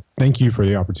 Well, thank you for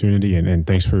the opportunity, and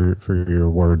thanks for your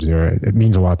words there. It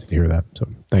means a lot to hear that. So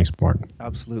thanks, Martin.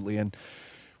 Absolutely. And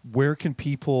where can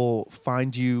people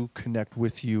find you, connect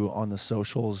with you on the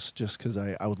socials? Just because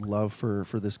I would love for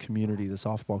this community, this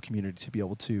off-ball community, to be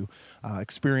able to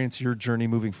experience your journey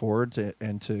moving forward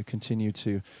and to continue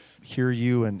to hear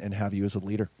you and have you as a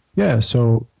leader. Yeah,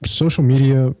 so social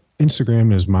media,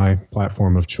 Instagram is my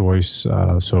platform of choice.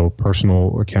 So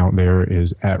personal account there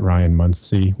is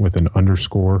 @RyanMunsey with an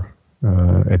underscore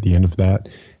at the end of that.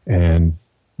 And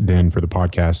then for the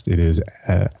podcast, it is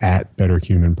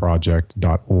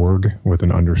 @betterhumanproject.org with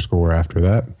an underscore after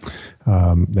that.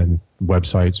 Then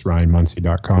websites,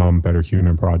 ryanmunsey.com,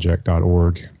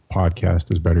 betterhumanproject.org.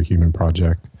 Podcast is Better Human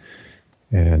Project.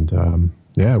 And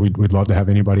we'd love to have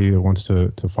anybody that wants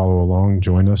to follow along,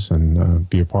 join us, and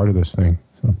be a part of this thing.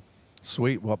 So.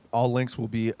 Sweet. Well, all links will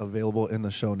be available in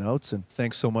the show notes. And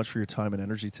thanks so much for your time and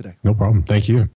energy today. No problem. Thank you.